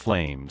Emperor of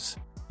Flames,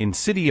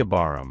 Insidia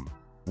Barum,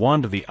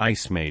 Wand of the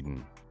Ice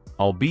Maiden,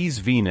 Albiz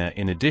Vina,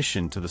 in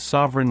addition to the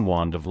Sovereign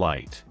Wand of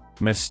Light,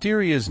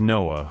 Mysteria's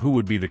Noah, who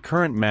would be the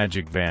current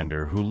Magic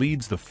Vander who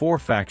leads the 4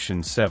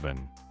 factions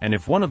 7, and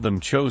if one of them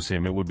chose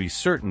him it would be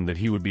certain that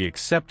he would be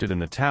accepted in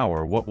the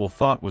tower. What Will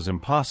thought was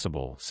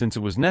impossible, since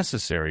it was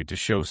necessary to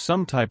show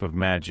some type of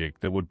magic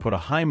that would put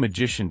a high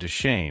magician to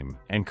shame,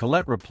 and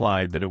Colette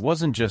replied that it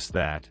wasn't just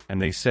that,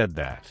 and they said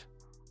that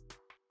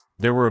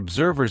there were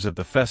observers at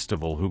the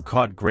festival who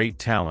caught great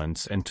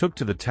talents and took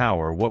to the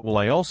tower. What Will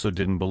I also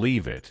didn't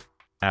believe it.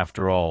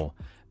 After all,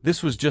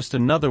 this was just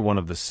another one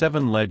of the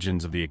 7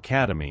 legends of the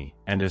academy,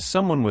 and as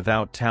someone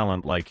without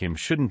talent like him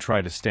shouldn't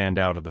try to stand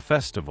out at the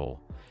festival,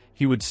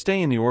 he would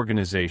stay in the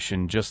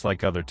organization just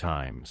like other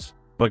times.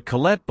 But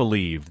Colette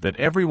believed that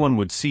everyone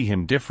would see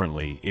him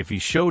differently if he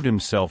showed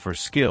himself or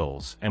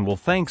skills, and Will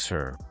thanks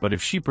her, but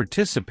if she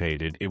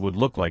participated it would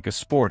look like a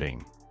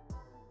sporting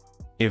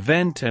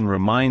event, and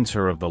reminds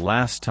her of the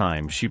last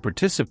time she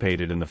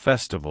participated in the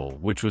festival,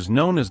 which was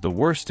known as the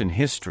worst in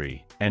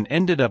history, and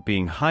ended up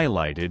being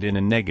highlighted in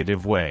a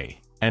negative way.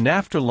 And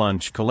after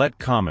lunch, Colette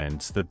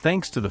comments that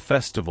thanks to the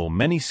festival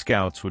many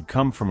scouts would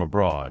come from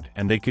abroad,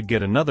 and they could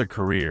get another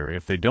career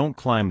if they don't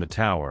climb the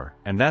tower,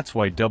 and that's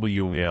why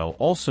WL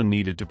also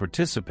needed to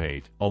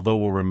participate, although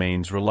Will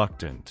remains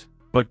reluctant.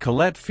 But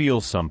Colette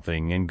feels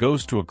something and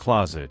goes to a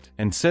closet,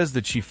 and says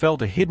that she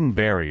felt a hidden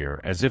barrier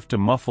as if to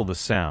muffle the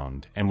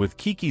sound, and with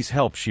Kiki's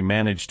help she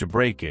managed to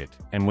break it,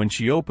 and when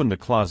she opened the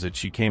closet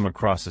she came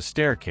across a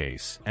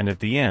staircase, and at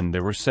the end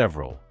there were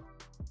several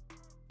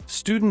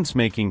students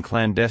making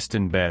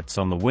clandestine bets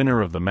on the winner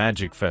of the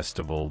Magic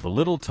Festival, the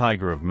Little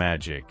Tiger of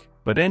Magic.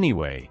 But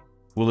anyway,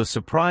 Will is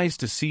surprised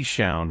to see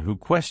Xiaon, who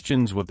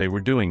questions what they were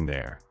doing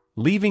there,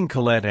 leaving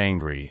Colette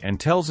angry, and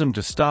tells him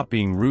to stop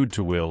being rude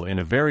to Will in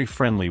a very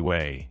friendly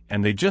way,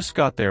 and they just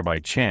got there by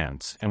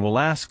chance. And Will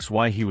asks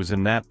why he was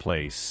in that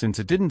place, since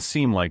it didn't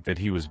seem like that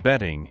he was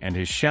betting, and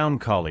his Xiaon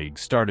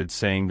colleagues started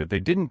saying that they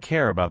didn't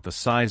care about the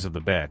size of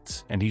the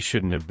bets and he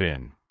shouldn't have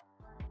been.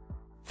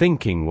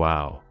 Thinking,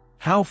 wow,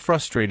 how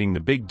frustrating the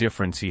big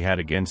difference he had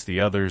against the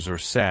others, or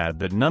sad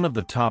that none of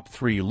the top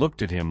 3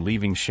 looked at him,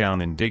 leaving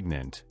Xiaon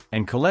indignant.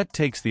 And Colette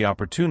takes the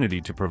opportunity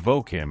to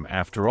provoke him.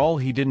 After all,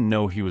 he didn't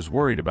know he was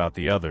worried about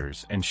the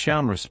others, and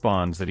Xiaon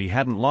responds that he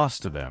hadn't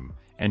lost to them,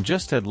 and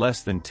just had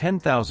less than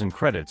 10,000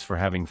 credits for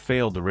having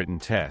failed the written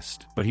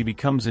test. But he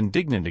becomes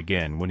indignant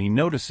again when he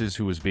notices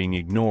who was being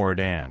ignored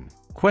and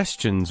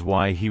questions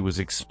why he was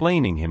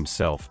explaining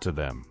himself to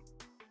them.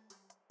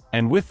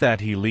 And with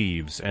that he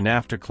leaves, and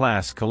after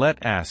class Colette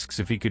asks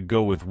if he could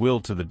go with Will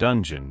to the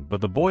dungeon,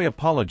 but the boy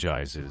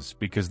apologizes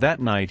because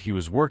that night he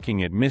was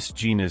working at Miss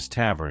Gina's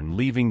tavern,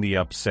 leaving the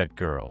upset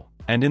girl.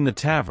 And in the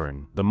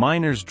tavern, the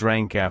miners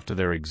drank after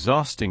their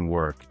exhausting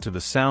work to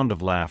the sound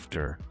of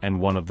laughter, and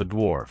one of the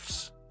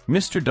dwarfs,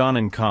 Mr.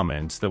 Donnan,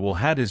 comments that Will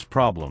had his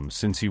problems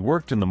since he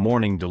worked in the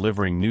morning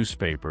delivering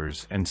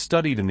newspapers and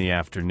studied in the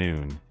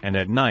afternoon, and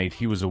at night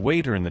he was a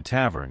waiter in the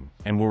tavern,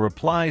 and Will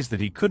replies that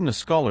he couldn't a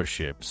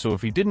scholarship, so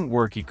if he didn't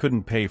work he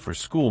couldn't pay for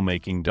school,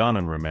 making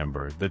Donnan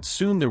remember that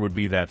soon there would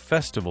be that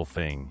festival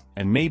thing,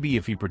 and maybe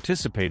if he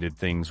participated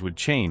things would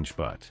change,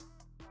 but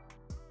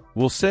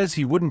Will says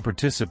he wouldn't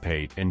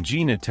participate, and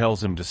Gina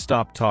tells him to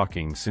stop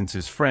talking since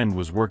his friend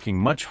was working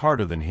much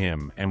harder than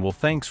him, and Will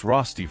thanks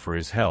Rosti for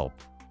his help,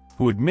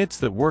 who admits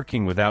that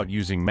working without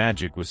using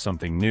magic was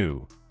something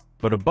new,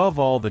 but above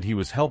all that he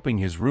was helping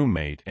his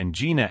roommate, and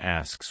Gina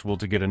asks Will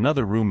to get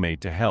another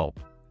roommate to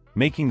help,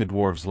 making the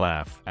dwarves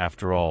laugh.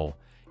 After all,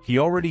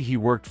 he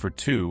worked for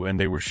two and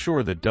they were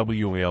sure that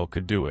Will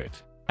could do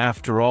it.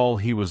 After all,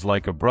 he was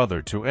like a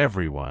brother to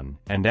everyone,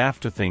 and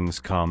after things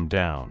calmed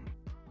down,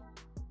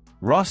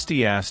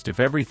 Rosti asked if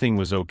everything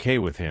was okay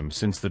with him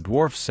since the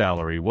dwarf's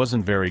salary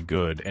wasn't very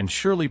good and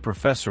surely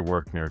Professor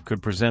Werkner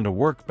could present a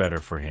work better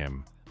for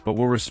him, but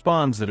Will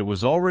responds that it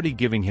was already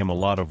giving him a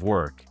lot of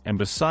work, and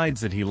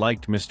besides that he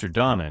liked Mr.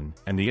 Donnan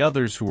and the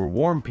others who were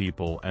warm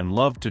people and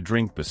loved to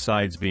drink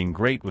besides being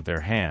great with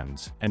their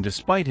hands, and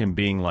despite him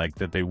being like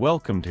that they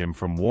welcomed him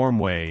from warm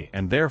way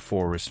and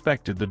therefore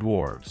respected the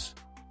dwarves.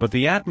 But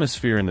the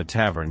atmosphere in the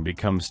tavern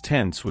becomes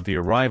tense with the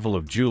arrival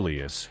of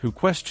Julius, who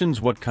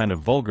questions what kind of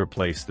vulgar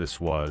place this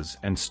was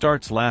and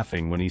starts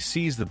laughing when he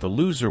sees that the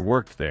loser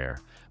worked there,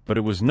 but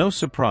it was no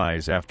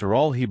surprise, after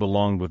all he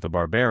belonged with the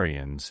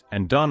barbarians,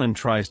 and Donnan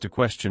tries to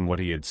question what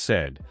he had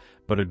said,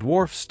 but a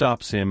dwarf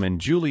stops him and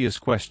Julius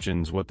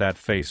questions what that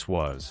face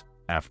was.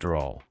 After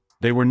all,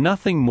 they were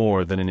nothing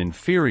more than an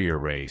inferior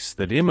race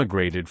that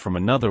immigrated from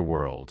another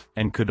world,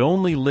 and could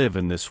only live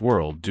in this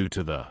world due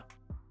to the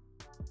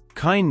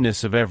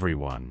kindness of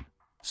everyone,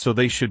 so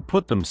they should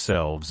put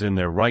themselves in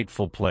their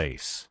rightful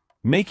place.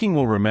 Making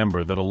Will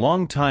remember that a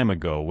long time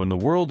ago when the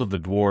world of the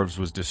dwarves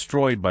was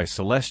destroyed by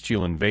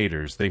celestial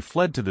invaders they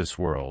fled to this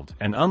world,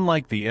 and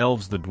unlike the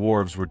elves the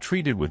dwarves were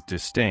treated with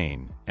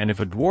disdain, and if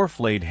a dwarf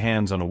laid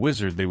hands on a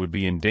wizard they would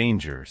be in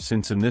danger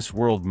since in this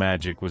world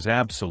magic was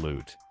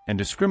absolute, and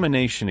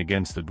discrimination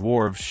against the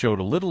dwarves showed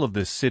a little of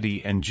this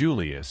city, and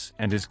Julius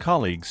and his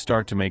colleagues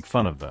start to make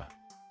fun of the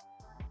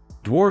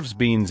dwarves'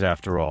 beans.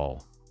 After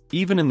all,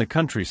 even in the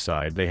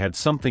countryside they had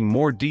something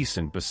more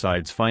decent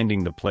besides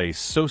finding the place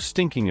so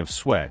stinking of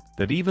sweat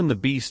that even the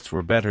beasts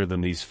were better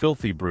than these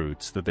filthy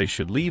brutes, that they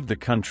should leave the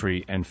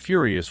country, and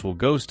furious Will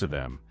goes to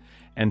them,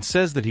 and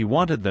says that he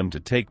wanted them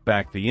to take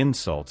back the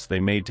insults they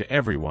made to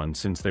everyone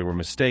since they were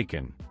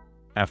mistaken.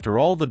 After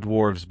all, the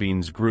dwarves'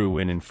 beans grew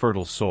in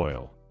infertile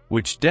soil,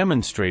 which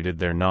demonstrated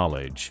their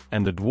knowledge,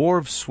 and the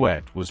dwarves'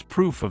 sweat was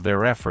proof of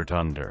their effort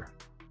under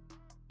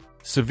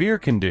severe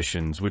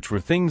conditions, which were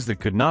things that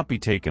could not be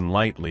taken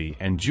lightly,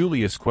 and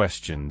Julius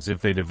questions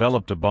if they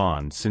developed a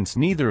bond since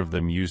neither of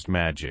them used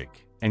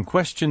magic, and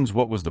questions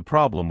what was the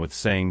problem with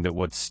saying that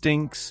what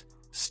stinks,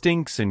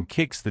 and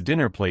kicks the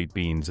dinner plate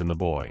beans in the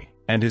boy.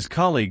 And his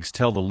colleagues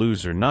tell the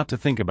loser not to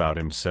think about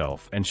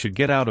himself and should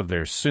get out of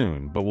there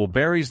soon, but Will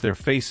buries their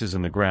faces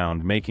in the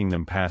ground making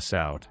them pass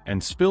out,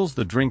 and spills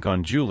the drink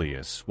on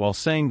Julius while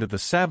saying that the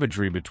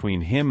savagery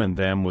between him and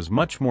them was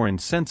much more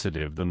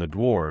insensitive than the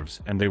dwarves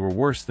and they were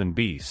worse than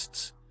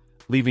beasts,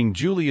 leaving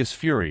Julius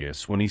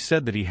furious when he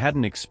said that he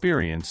hadn't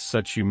experienced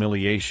such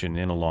humiliation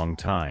in a long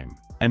time,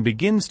 and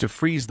begins to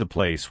freeze the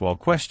place while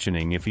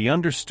questioning if he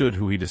understood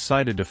who he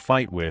decided to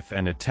fight with,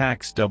 and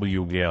attacks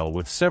Will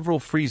with several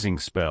freezing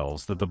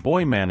spells that the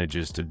boy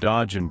manages to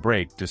dodge and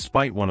break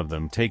despite one of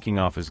them taking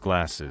off his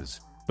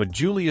glasses, but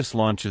Julius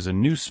launches a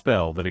new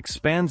spell that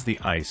expands the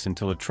ice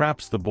until it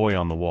traps the boy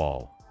on the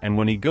wall, and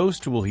when he goes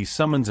to Will he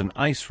summons an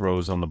ice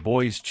rose on the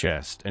boy's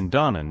chest, and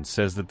Donnan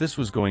says that this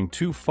was going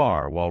too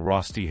far while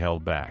Rosti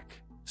held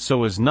back,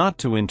 so as not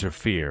to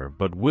interfere,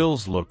 but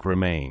Will's look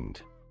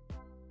remained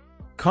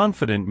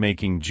confident,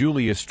 making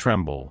Julius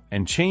tremble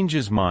and change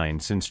his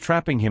mind since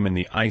trapping him in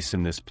the ice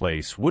in this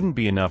place wouldn't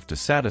be enough to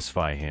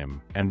satisfy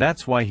him, and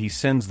that's why he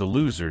sends the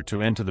loser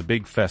to enter the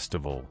big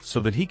festival so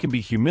that he can be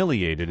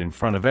humiliated in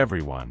front of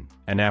everyone,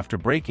 and after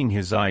breaking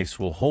his ice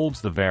Will holds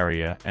the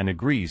Varia and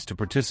agrees to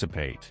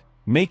participate,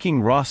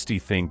 making Rosti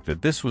think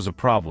that this was a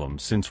problem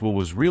since Will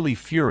was really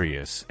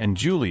furious, and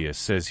Julius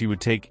says he would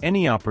take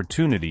any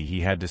opportunity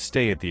he had to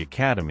stay at the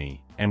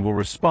academy, and Will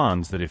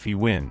responds that if he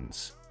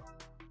wins,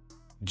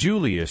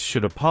 Julius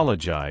should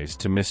apologize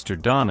to Mr.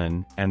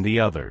 Donnan and the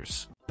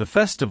others. The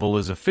festival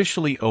is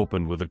officially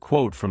opened with a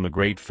quote from the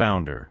great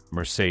founder,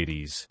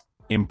 Mercedes: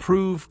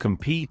 "Improve,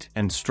 compete,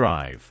 and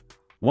strive.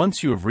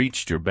 Once you have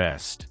reached your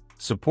best,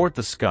 support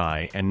the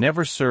sky and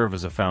never serve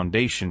as a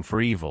foundation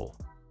for evil."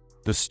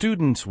 The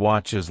students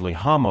watch as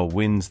Lihama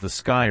wins the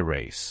sky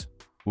race,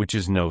 which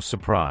is no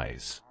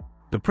surprise.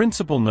 The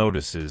principal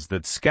notices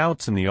that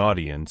scouts in the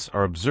audience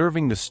are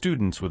observing the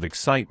students with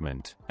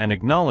excitement, and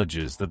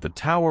acknowledges that the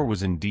tower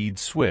was indeed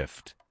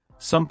swift,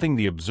 something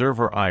the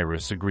observer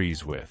Iris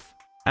agrees with.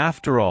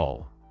 After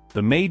all,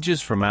 The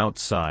mages from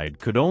outside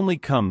could only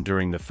come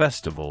during the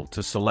festival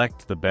to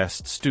select the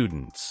best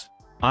students.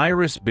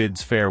 Iris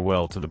bids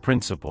farewell to the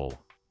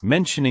principal,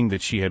 mentioning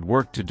that she had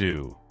work to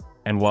do,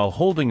 and while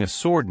holding a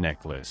sword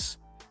necklace,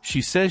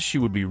 she says she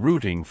would be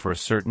rooting for a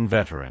certain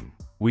veteran.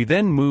 We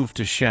then move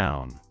to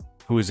Shaun,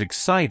 who is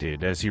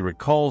excited as he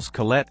recalls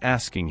Colette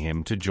asking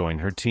him to join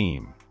her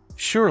team.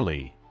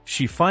 Surely,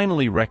 she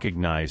finally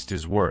recognized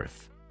his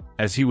worth,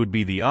 as he would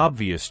be the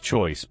obvious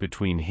choice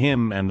between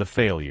him and the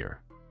failure.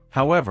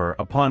 However,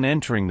 upon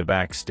entering the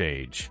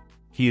backstage,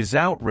 he is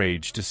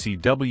outraged to see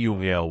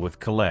WL with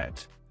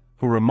Colette,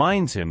 who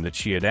reminds him that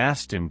she had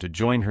asked him to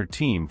join her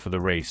team for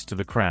the race to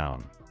the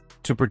crown.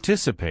 To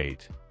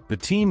participate, the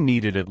team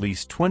needed at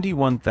least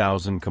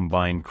 21,000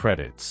 combined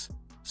credits,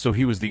 so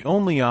he was the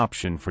only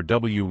option for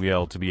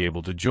WL to be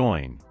able to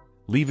join,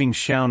 leaving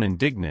Shaun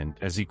indignant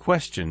as he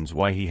questions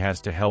why he has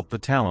to help the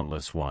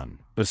talentless one.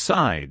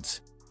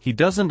 Besides, he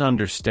doesn't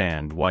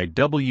understand why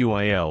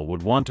WIL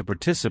would want to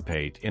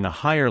participate in a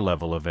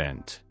higher-level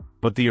event.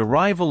 But the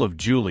arrival of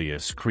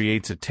Julius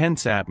creates a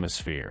tense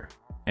atmosphere,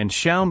 and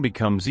Shaun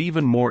becomes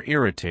even more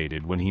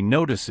irritated when he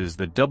notices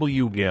that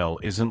WL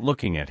isn't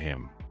looking at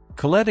him.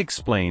 Colette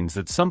explains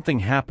that something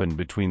happened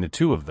between the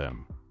two of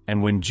them,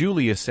 and when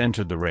Julius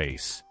entered the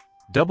race,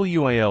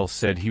 WIL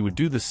said he would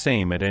do the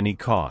same at any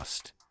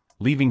cost,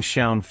 leaving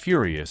Shaun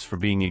furious for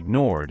being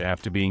ignored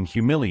after being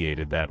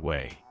humiliated that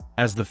way.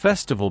 As the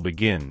festival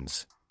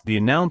begins, the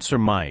announcer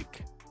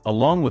Mike,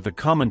 along with the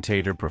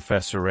commentator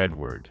Professor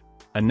Edward,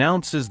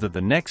 announces that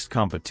the next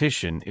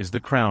competition is the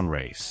crown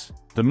race.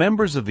 The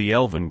members of the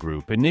Elven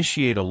group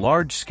initiate a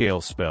large-scale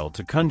spell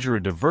to conjure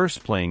a diverse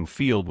playing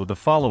field with the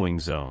following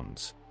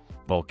zones: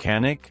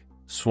 volcanic,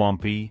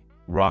 swampy,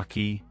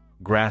 rocky,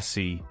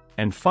 grassy,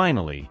 and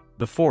finally,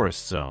 the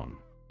forest zone.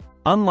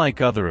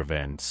 Unlike other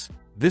events,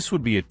 this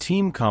would be a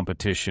team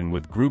competition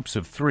with groups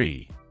of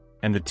 3,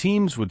 and the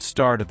teams would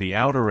start at the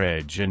outer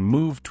edge and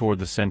move toward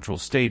the central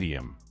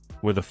stadium,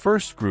 where the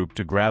first group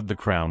to grab the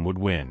crown would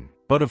win.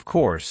 But of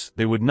course,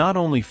 they would not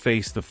only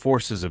face the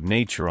forces of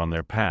nature on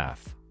their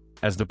path,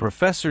 as the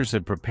professors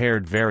had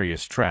prepared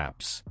various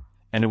traps,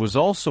 and it was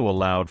also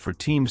allowed for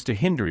teams to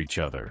hinder each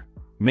other,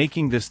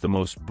 making this the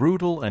most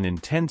brutal and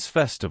intense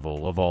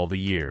festival of all the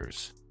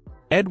years.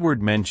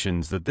 Edward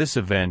mentions that this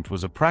event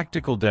was a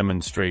practical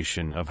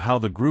demonstration of how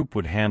the group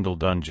would handle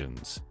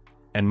dungeons,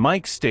 and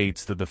Mike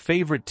states that the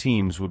favorite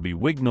teams would be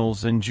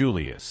Wignalls and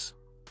Julius,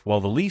 while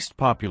the least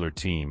popular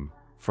team,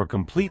 for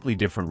completely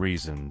different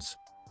reasons,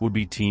 would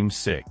be Team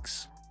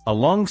 6.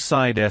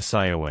 Alongside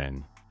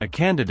Sion, a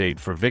candidate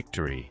for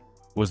victory,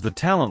 was the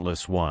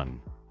talentless one,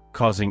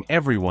 causing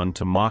everyone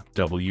to mock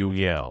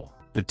WL.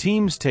 The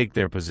teams take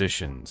their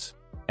positions,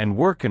 and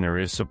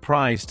Workener is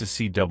surprised to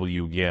see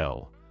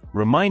WL,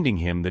 reminding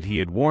him that he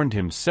had warned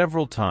him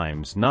several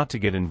times not to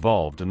get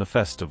involved in the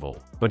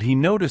festival. But he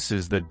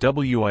notices that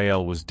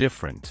WIL was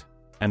different,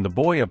 and the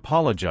boy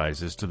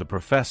apologizes to the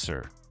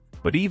professor,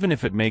 but even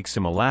if it makes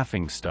him a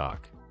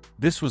laughingstock,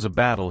 this was a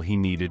battle he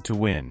needed to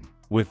win.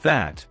 With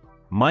that,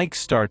 Mike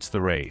starts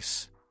the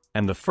race,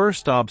 and the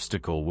first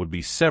obstacle would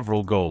be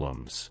several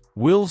golems.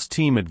 Will's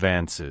team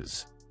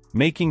advances,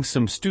 making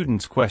some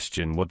students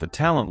question what the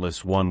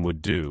talentless one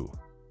would do,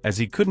 as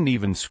he couldn't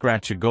even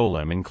scratch a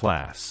golem in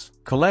class.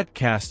 Colette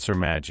casts her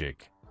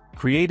magic,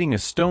 creating a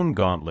stone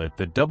gauntlet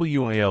that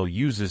WIL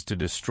uses to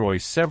destroy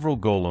several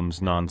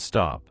golems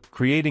non-stop,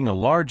 creating a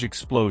large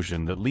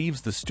explosion that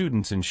leaves the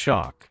students in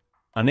shock,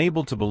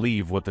 unable to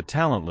believe what the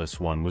talentless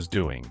one was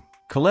doing.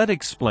 Colette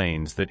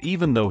explains that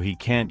even though he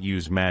can't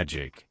use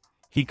magic,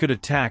 he could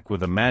attack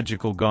with a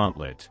magical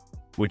gauntlet,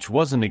 which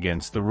wasn't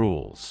against the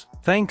rules.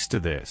 Thanks to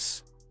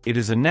this, it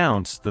is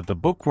announced that the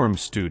bookworm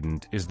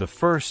student is the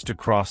first to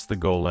cross the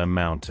Golem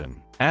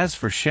Mountain. As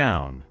for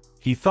Shaun,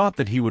 he thought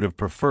that he would have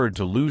preferred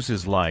to lose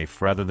his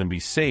life rather than be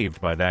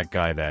saved by that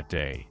guy that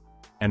day,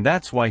 and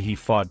that's why he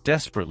fought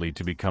desperately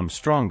to become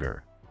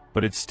stronger,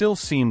 but it still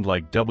seemed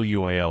like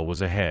WIL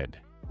was ahead.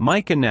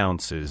 Mike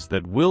announces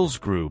that Will's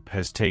group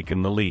has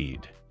taken the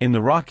lead. In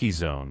the Rocky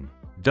Zone,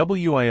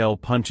 WIL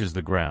punches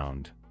the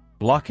ground,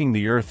 blocking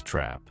the earth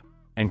trap,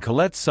 and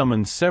Colette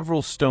summons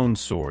several stone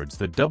swords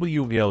that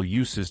WIL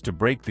uses to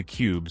break the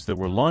cubes that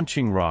were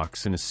launching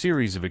rocks in a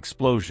series of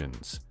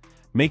explosions,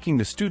 making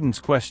the students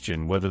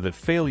question whether that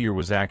failure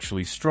was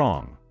actually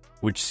strong,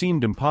 which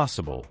seemed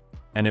impossible,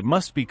 and it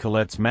must be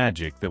Colette's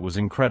magic that was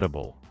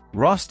incredible.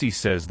 Rosti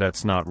says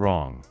that's not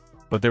wrong,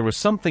 but there was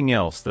something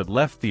else that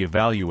left the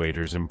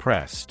evaluators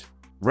impressed,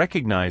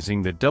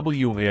 recognizing that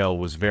WIL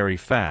was very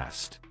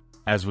fast,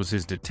 as was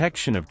his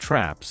detection of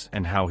traps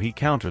and how he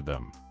countered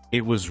them.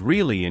 It was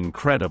really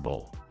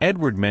incredible.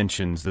 Edward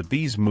mentions that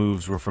these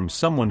moves were from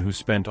someone who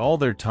spent all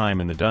their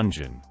time in the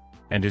dungeon,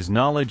 and his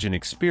knowledge and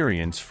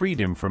experience freed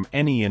him from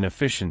any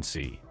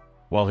inefficiency,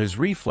 while his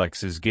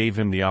reflexes gave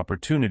him the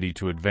opportunity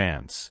to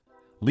advance,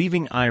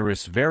 leaving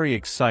Iris very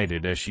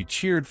excited as she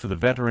cheered for the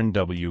veteran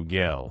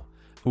WL,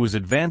 who was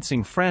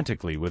advancing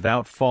frantically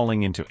without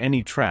falling into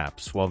any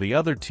traps while the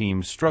other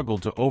teams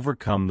struggled to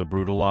overcome the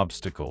brutal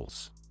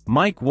obstacles.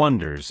 Mike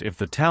wonders if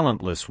the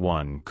talentless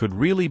one could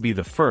really be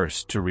the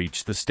first to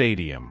reach the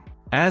stadium.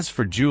 As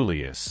for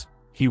Julius,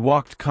 he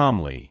walked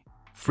calmly,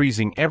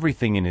 freezing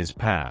everything in his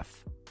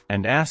path,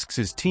 and asks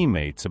his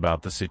teammates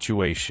about the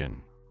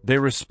situation. They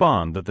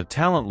respond that the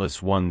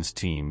talentless one's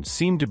team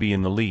seemed to be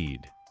in the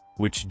lead,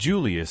 which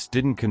Julius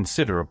didn't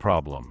consider a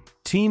problem.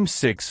 Team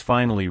 6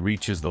 finally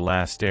reaches the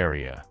last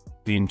area,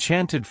 the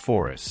enchanted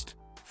forest,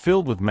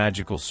 filled with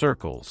magical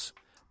circles,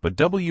 but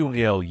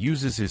WL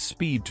uses his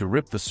speed to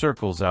rip the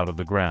circles out of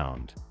the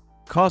ground,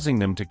 causing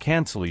them to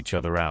cancel each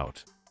other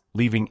out,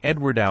 leaving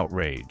Edward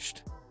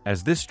outraged,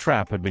 as this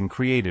trap had been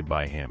created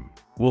by him.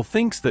 Will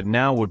thinks that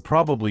now would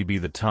probably be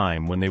the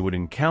time when they would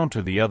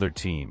encounter the other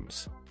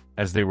teams,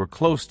 as they were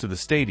close to the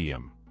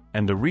stadium,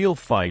 and the real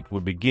fight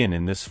would begin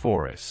in this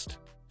forest.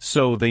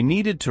 So they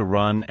needed to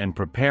run and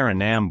prepare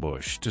an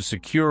ambush to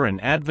secure an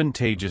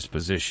advantageous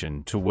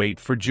position to wait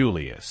for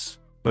Julius.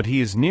 But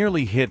he is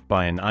nearly hit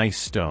by an ice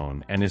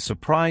stone and is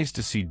surprised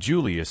to see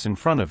Julius in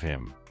front of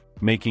him,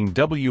 making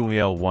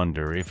WL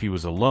wonder if he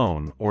was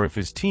alone or if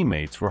his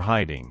teammates were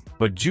hiding.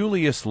 But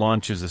Julius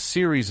launches a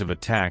series of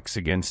attacks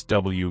against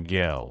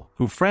WL,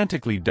 who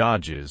frantically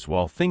dodges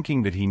while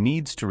thinking that he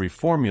needs to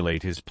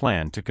reformulate his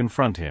plan to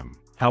confront him.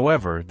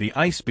 However, the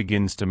ice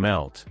begins to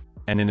melt,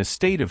 and in a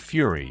state of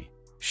fury,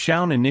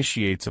 Shaun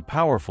initiates a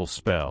powerful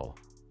spell,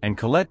 and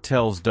Colette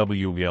tells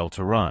WL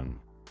to run.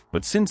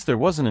 But since there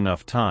wasn't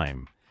enough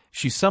time,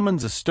 she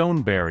summons a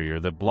stone barrier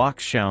that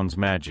blocks Shaun's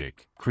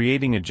magic,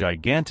 creating a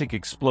gigantic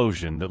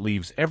explosion that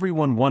leaves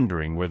everyone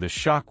wondering where the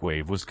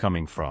shockwave was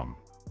coming from.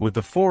 With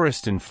the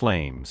forest in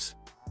flames,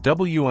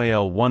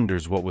 WL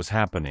wonders what was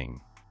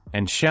happening,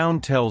 and Shaun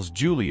tells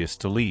Julius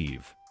to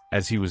leave,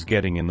 as he was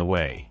getting in the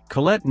way.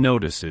 Colette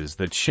notices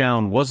that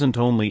Shaun wasn't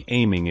only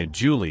aiming at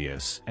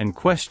Julius and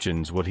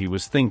questions what he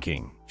was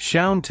thinking.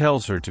 Shaun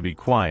tells her to be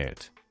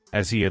quiet,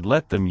 as he had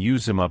let them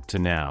use him up to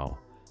now,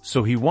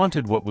 so he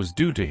wanted what was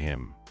due to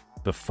him,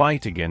 the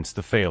fight against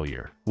the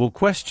failure. Will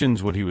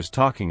questions what he was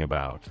talking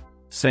about,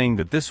 saying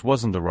that this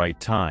wasn't the right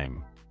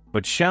time,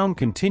 but Shaun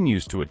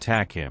continues to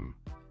attack him,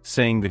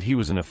 saying that he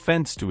was an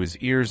offense to his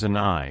ears and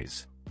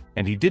eyes,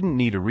 and he didn't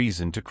need a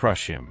reason to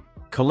crush him.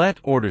 Colette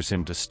orders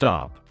him to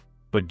stop,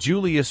 but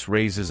Julius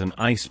raises an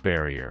ice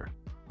barrier,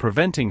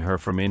 preventing her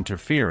from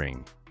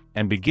interfering,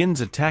 and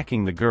begins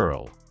attacking the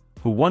girl,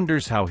 who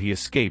wonders how he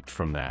escaped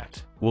from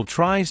that. Will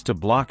tries to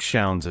block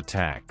Shaun's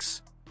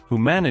attacks, who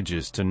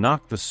manages to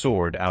knock the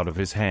sword out of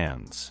his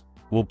hands.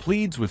 Will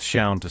pleads with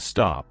Shaun to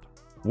stop,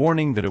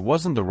 warning that it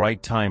wasn't the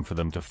right time for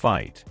them to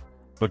fight,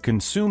 but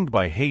consumed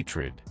by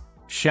hatred,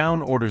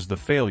 Shaun orders the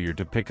failure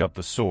to pick up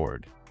the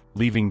sword,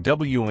 leaving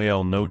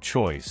WL no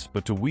choice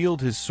but to wield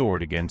his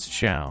sword against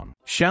Shaun.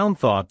 Shaun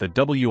thought that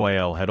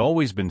WL had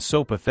always been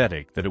so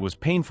pathetic that it was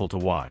painful to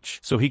watch,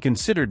 so he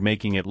considered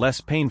making it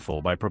less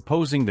painful by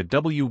proposing that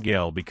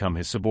WL become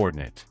his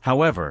subordinate.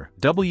 However,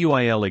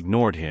 WL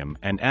ignored him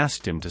and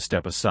asked him to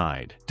step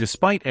aside.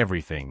 Despite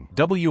everything,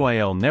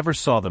 WL never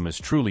saw them as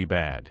truly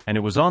bad, and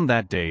it was on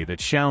that day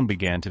that Shaun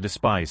began to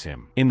despise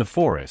him. In the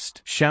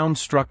forest, Shaun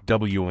struck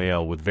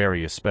WL with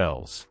various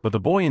spells, but the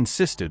boy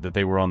insisted that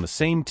they were on the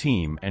same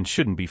team and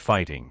shouldn't be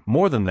fighting.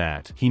 More than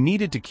that, he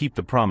needed to keep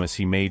the promise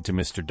he made to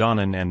Mr.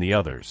 Donnan and the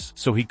others,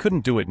 so he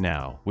couldn't do it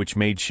now, which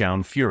made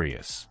Shaun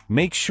furious.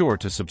 Make sure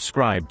to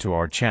subscribe to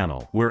our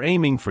channel. We're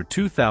aiming for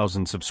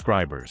 2,000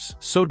 subscribers,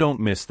 so don't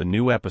miss the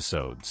new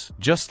episodes.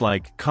 Just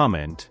like,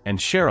 comment,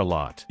 and share a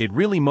lot. It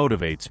really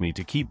motivates me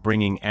to keep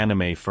bringing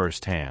anime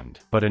firsthand.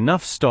 But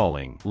enough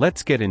stalling,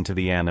 let's get into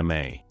the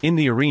anime. In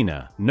the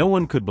arena, no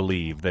one could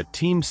believe that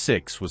Team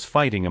 6 was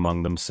fighting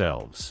among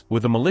themselves.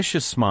 With a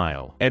malicious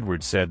smile,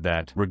 Edward said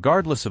that,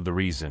 regardless of the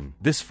reason,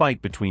 this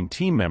fight between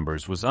team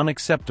members was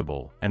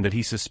unacceptable, and that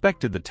he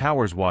suspected the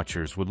tower's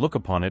watchers would look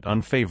upon it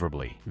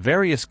unfavorably.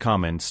 Various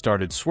comments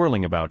started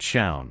swirling about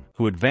Shaun,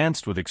 who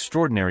advanced with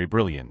extraordinary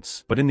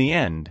brilliance, but in the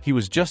end, he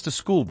was just a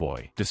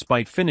schoolboy,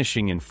 despite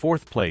finishing in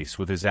 4th place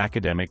with his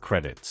academic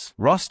credits.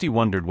 Rosti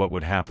wondered what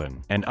would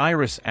happen, and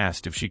Iris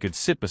asked if she could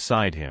sit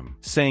beside him,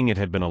 saying it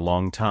had been a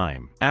long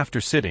time.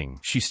 After sitting,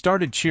 she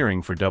started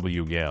cheering for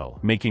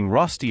WL, making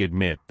Rosti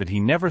admit that he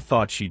never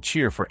thought she'd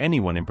cheer for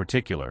anyone in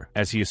particular,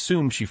 as he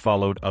assumed she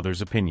followed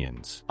others'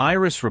 opinions.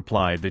 Iris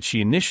replied that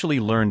she initially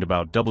learned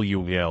about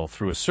WL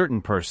through a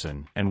certain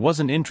person and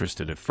wasn't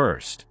interested at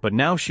first, but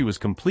now she was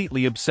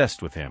completely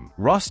obsessed with him.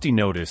 Rosti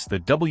noticed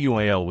that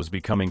WL was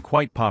becoming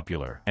quite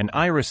popular, and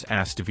Iris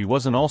asked if he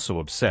wasn't also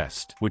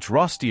obsessed, which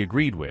Rosti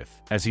agreed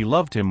with, as he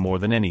loved him more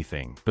than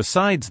anything.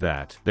 Besides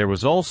that, there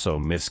was also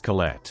Miss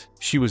Colette.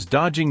 She was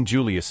dodging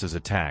Julius's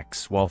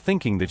attacks while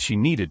thinking that she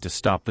needed to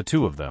stop the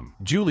two of them.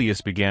 Julius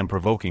began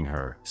provoking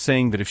her,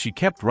 saying that if she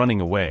kept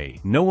running away,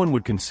 no one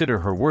would consider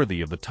her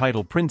worthy of the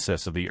title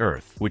Princess of the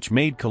Earth, which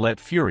made Colette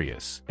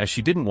furious, as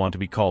she didn't want to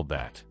be called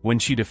that. When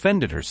she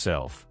defended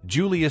herself,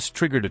 Julius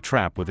triggered a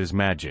trap with his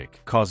magic,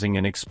 causing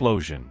an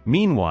explosion.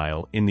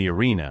 Meanwhile, in the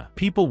arena,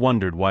 people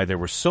wondered why there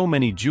were so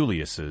many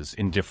Juliuses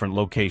in different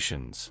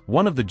locations.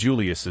 One of the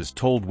Juliuses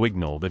told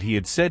Wignall that he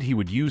had said he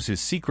would use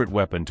his secret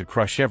weapon to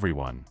crush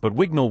everyone, but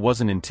but Wignall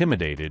wasn't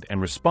intimidated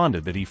and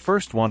responded that he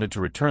first wanted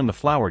to return the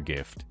flower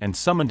gift and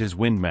summoned his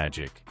wind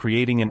magic,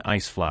 creating an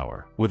ice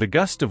flower. With a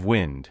gust of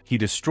wind, he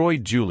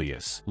destroyed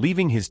Julius,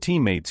 leaving his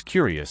teammates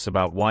curious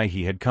about why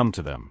he had come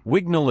to them.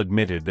 Wignall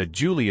admitted that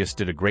Julius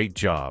did a great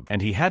job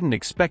and he hadn't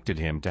expected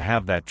him to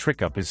have that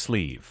trick up his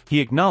sleeve. He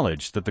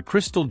acknowledged that the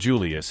crystal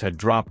Julius had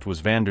dropped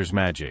was Vander's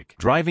magic,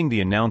 driving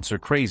the announcer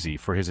crazy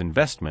for his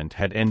investment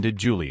had ended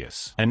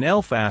Julius. An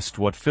elf asked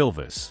what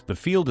Philvis, the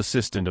field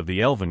assistant of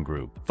the Elven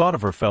group, thought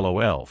of her fellow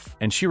elf,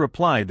 and she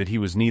replied that he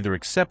was neither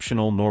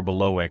exceptional nor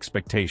below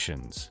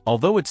expectations.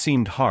 Although it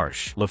seemed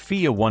harsh,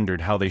 Lafia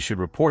wondered how they should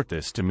report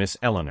this to Miss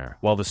Eleanor,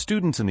 while the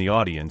students in the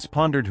audience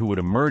pondered who would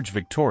emerge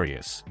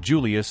victorious,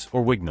 Julius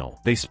or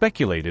Wignall. They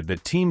speculated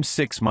that Team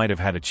 6 might have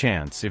had a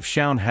chance if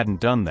Shaun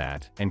hadn't done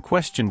that, and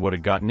questioned what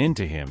had gotten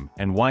into him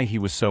and why he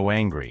was so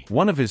angry.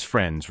 One of his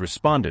friends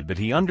responded that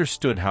he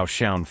understood how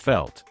Shaun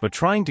felt, but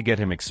trying to get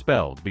him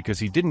expelled because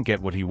he didn't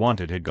get what he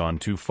wanted had gone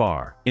too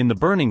far. In the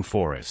burning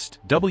forest,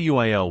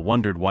 Wil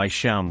wondered why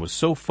Shaun was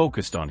so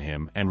focused on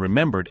him and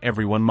remembered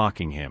everyone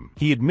mocking him.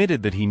 He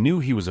admitted that he knew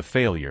he was a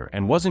failure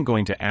and wasn't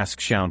going to ask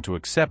Shaun to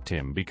accept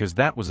him because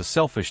that was a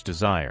selfish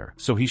desire,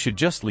 so he should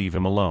just leave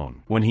him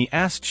alone. When he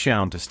asked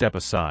Shaun to step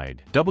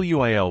aside,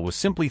 Wil was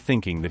simply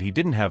thinking that he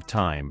didn't have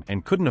time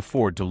and couldn't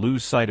afford to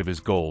lose sight of his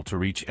goal to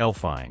reach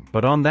Elfine.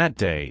 But on that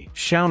day,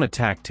 Shaun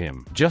attacked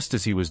him, just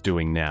as he was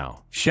doing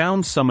now.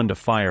 Shaun summoned a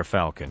fire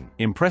falcon,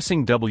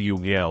 impressing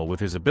Wil with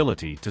his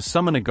ability to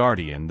summon a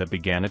guardian that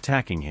began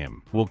attacking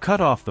him. Will cut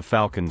off the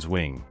falcon's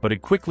wing, but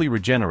it quickly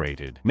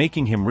regenerated,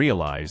 making him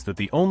realize that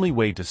the only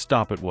way to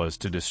stop it was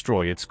to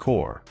destroy its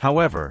core.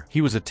 However,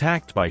 he was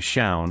attacked by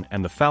Shaun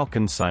and the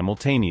falcon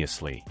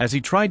simultaneously. As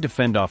he tried to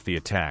fend off the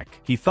attack,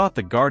 he thought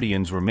the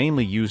guardians were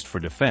mainly used for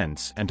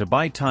defense and to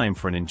buy time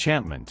for an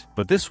enchantment,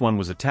 but this one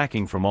was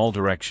attacking from all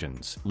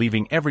directions,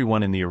 leaving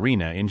everyone in the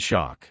arena in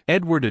shock.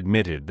 Edward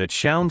admitted that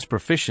Shaun's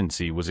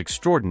proficiency was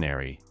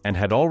extraordinary and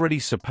had already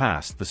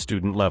surpassed the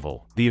student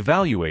level. The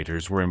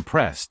evaluators were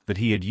impressed that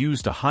he had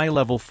used a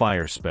high-level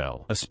fire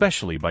spell,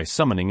 especially by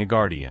summoning a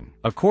guardian.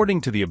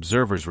 According to the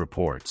observers'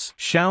 reports,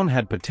 Shaun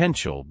had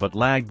potential but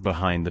lagged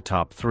behind the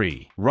top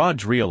 3.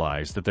 Raj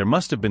realized that there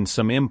must have been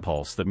some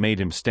impulse that made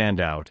him stand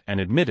out and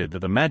admitted that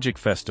the magic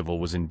festival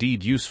was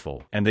indeed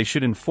useful, and they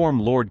should inform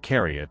Lord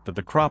Cariot that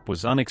the crop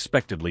was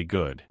unexpectedly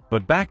good.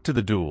 But back to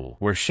the duel,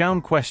 where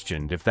Shaun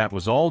questioned if that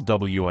was all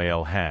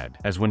Wil had,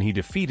 as when he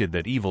defeated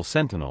that evil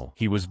sentinel,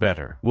 he was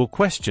better. Will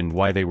questioned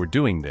why they were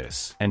doing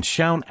this, and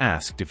Shaun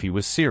asked if he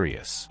was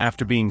serious.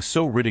 After being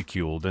so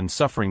ridiculed and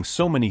suffering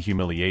so many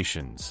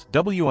humiliations,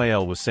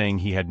 Wil was saying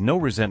he had no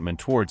resentment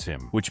towards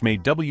him, which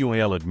made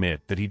Wil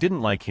admit that he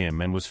didn't like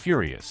him and was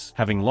furious,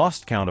 having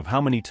lost count of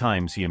how many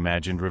times he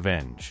imagined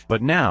revenge.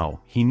 But now,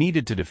 he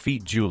needed to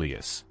defeat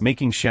Julius,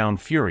 making Shaun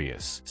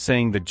furious,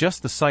 saying that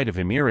just the sight of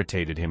him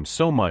irritated him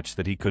so much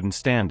that he couldn't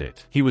stand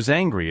it. He was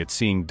angry at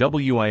seeing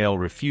Wil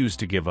refuse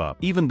to give up,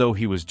 even though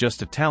he was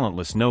just a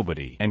talentless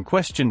nobody, and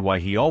questioned why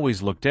he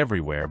always looked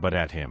everywhere but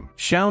at him.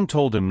 Shaun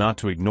told him not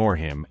to ignore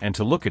him and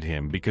to look at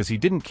him because he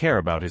didn't care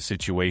about his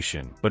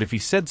situation, but if he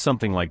said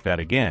something like that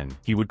again,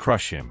 he would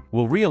crush him.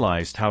 Will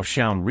realized how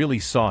Shaun really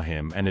saw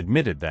him and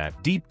admitted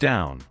that, deep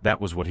down,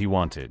 that was what he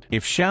wanted.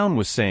 If Shaun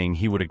was saying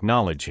he would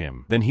acknowledge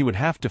him, then he would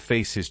have to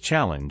face his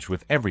challenge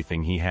with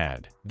everything he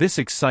had. This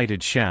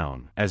excited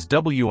Shaun, as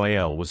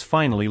Wil was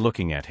finally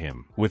looking at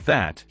him. With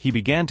that, he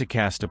began to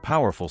cast a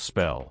powerful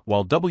spell,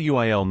 while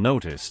Wil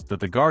noticed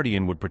that the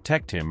Guardian would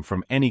protect him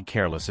from any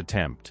careless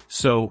attempt.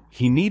 So,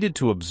 he needed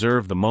to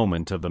observe the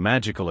moment of the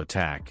magical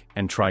attack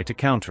and try to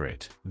counter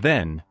it.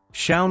 Then,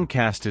 Shaun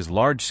cast his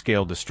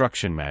large-scale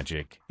destruction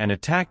magic and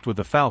attacked with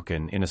the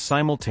falcon in a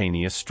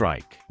simultaneous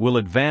strike. Will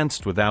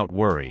advanced without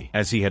worry,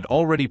 as he had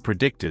already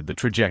predicted the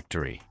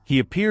trajectory. He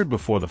appeared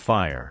before the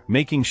fire,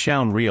 making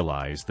Shaun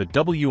realize that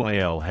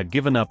Wil had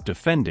given up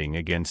defending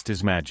against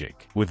his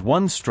magic. With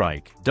one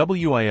strike,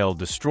 Wil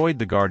destroyed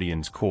the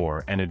Guardian's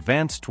core and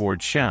advanced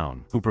toward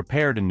Shaun, who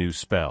prepared a new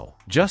spell.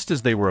 Just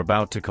as they were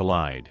about to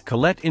collide,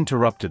 Colette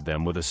interrupted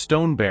them with a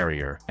stone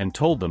barrier and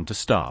told them to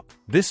stop.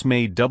 This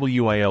made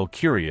Wil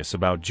curious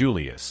about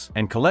Julius,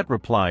 and Colette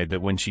replied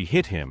that when she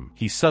hit him,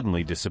 he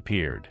suddenly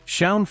disappeared.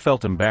 Shaun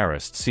felt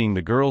embarrassed seeing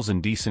the girls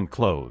in decent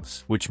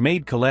clothes, which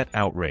made Colette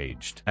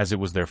outraged, as it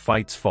was their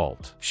fight's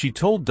fault. She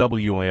told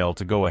Wil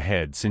to go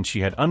ahead since she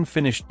had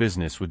unfinished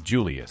business with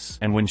Julius,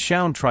 and when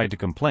Shaun tried to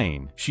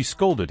complain, she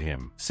scolded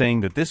him,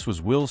 saying that this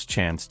was Will's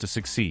chance to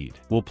succeed.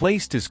 Will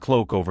placed his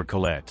cloak over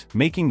Colette,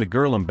 making the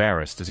girl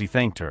embarrassed as he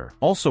thanked her,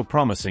 also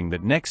promising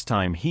that next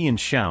time he and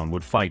Shaun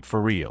would fight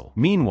for real.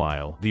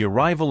 Meanwhile, the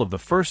arrival of the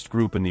first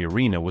group in the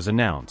arena was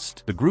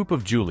announced, the group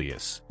of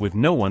Julius, with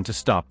no one to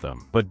stop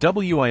them. But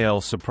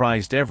Wil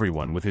surprised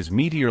everyone with his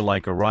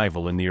meteor-like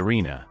arrival in the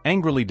arena,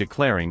 angrily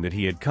declaring that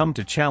he had come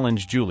to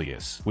challenge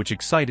Julius, which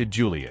excited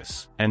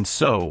Julius. And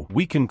so,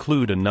 we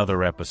conclude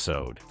another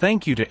episode.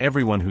 Thank you to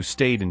everyone who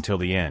stayed until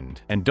the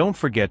end, and don't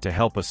forget to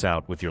help us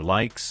out with your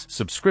likes,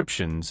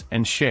 subscriptions,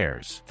 and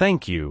shares.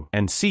 Thank you,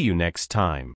 and see you next time.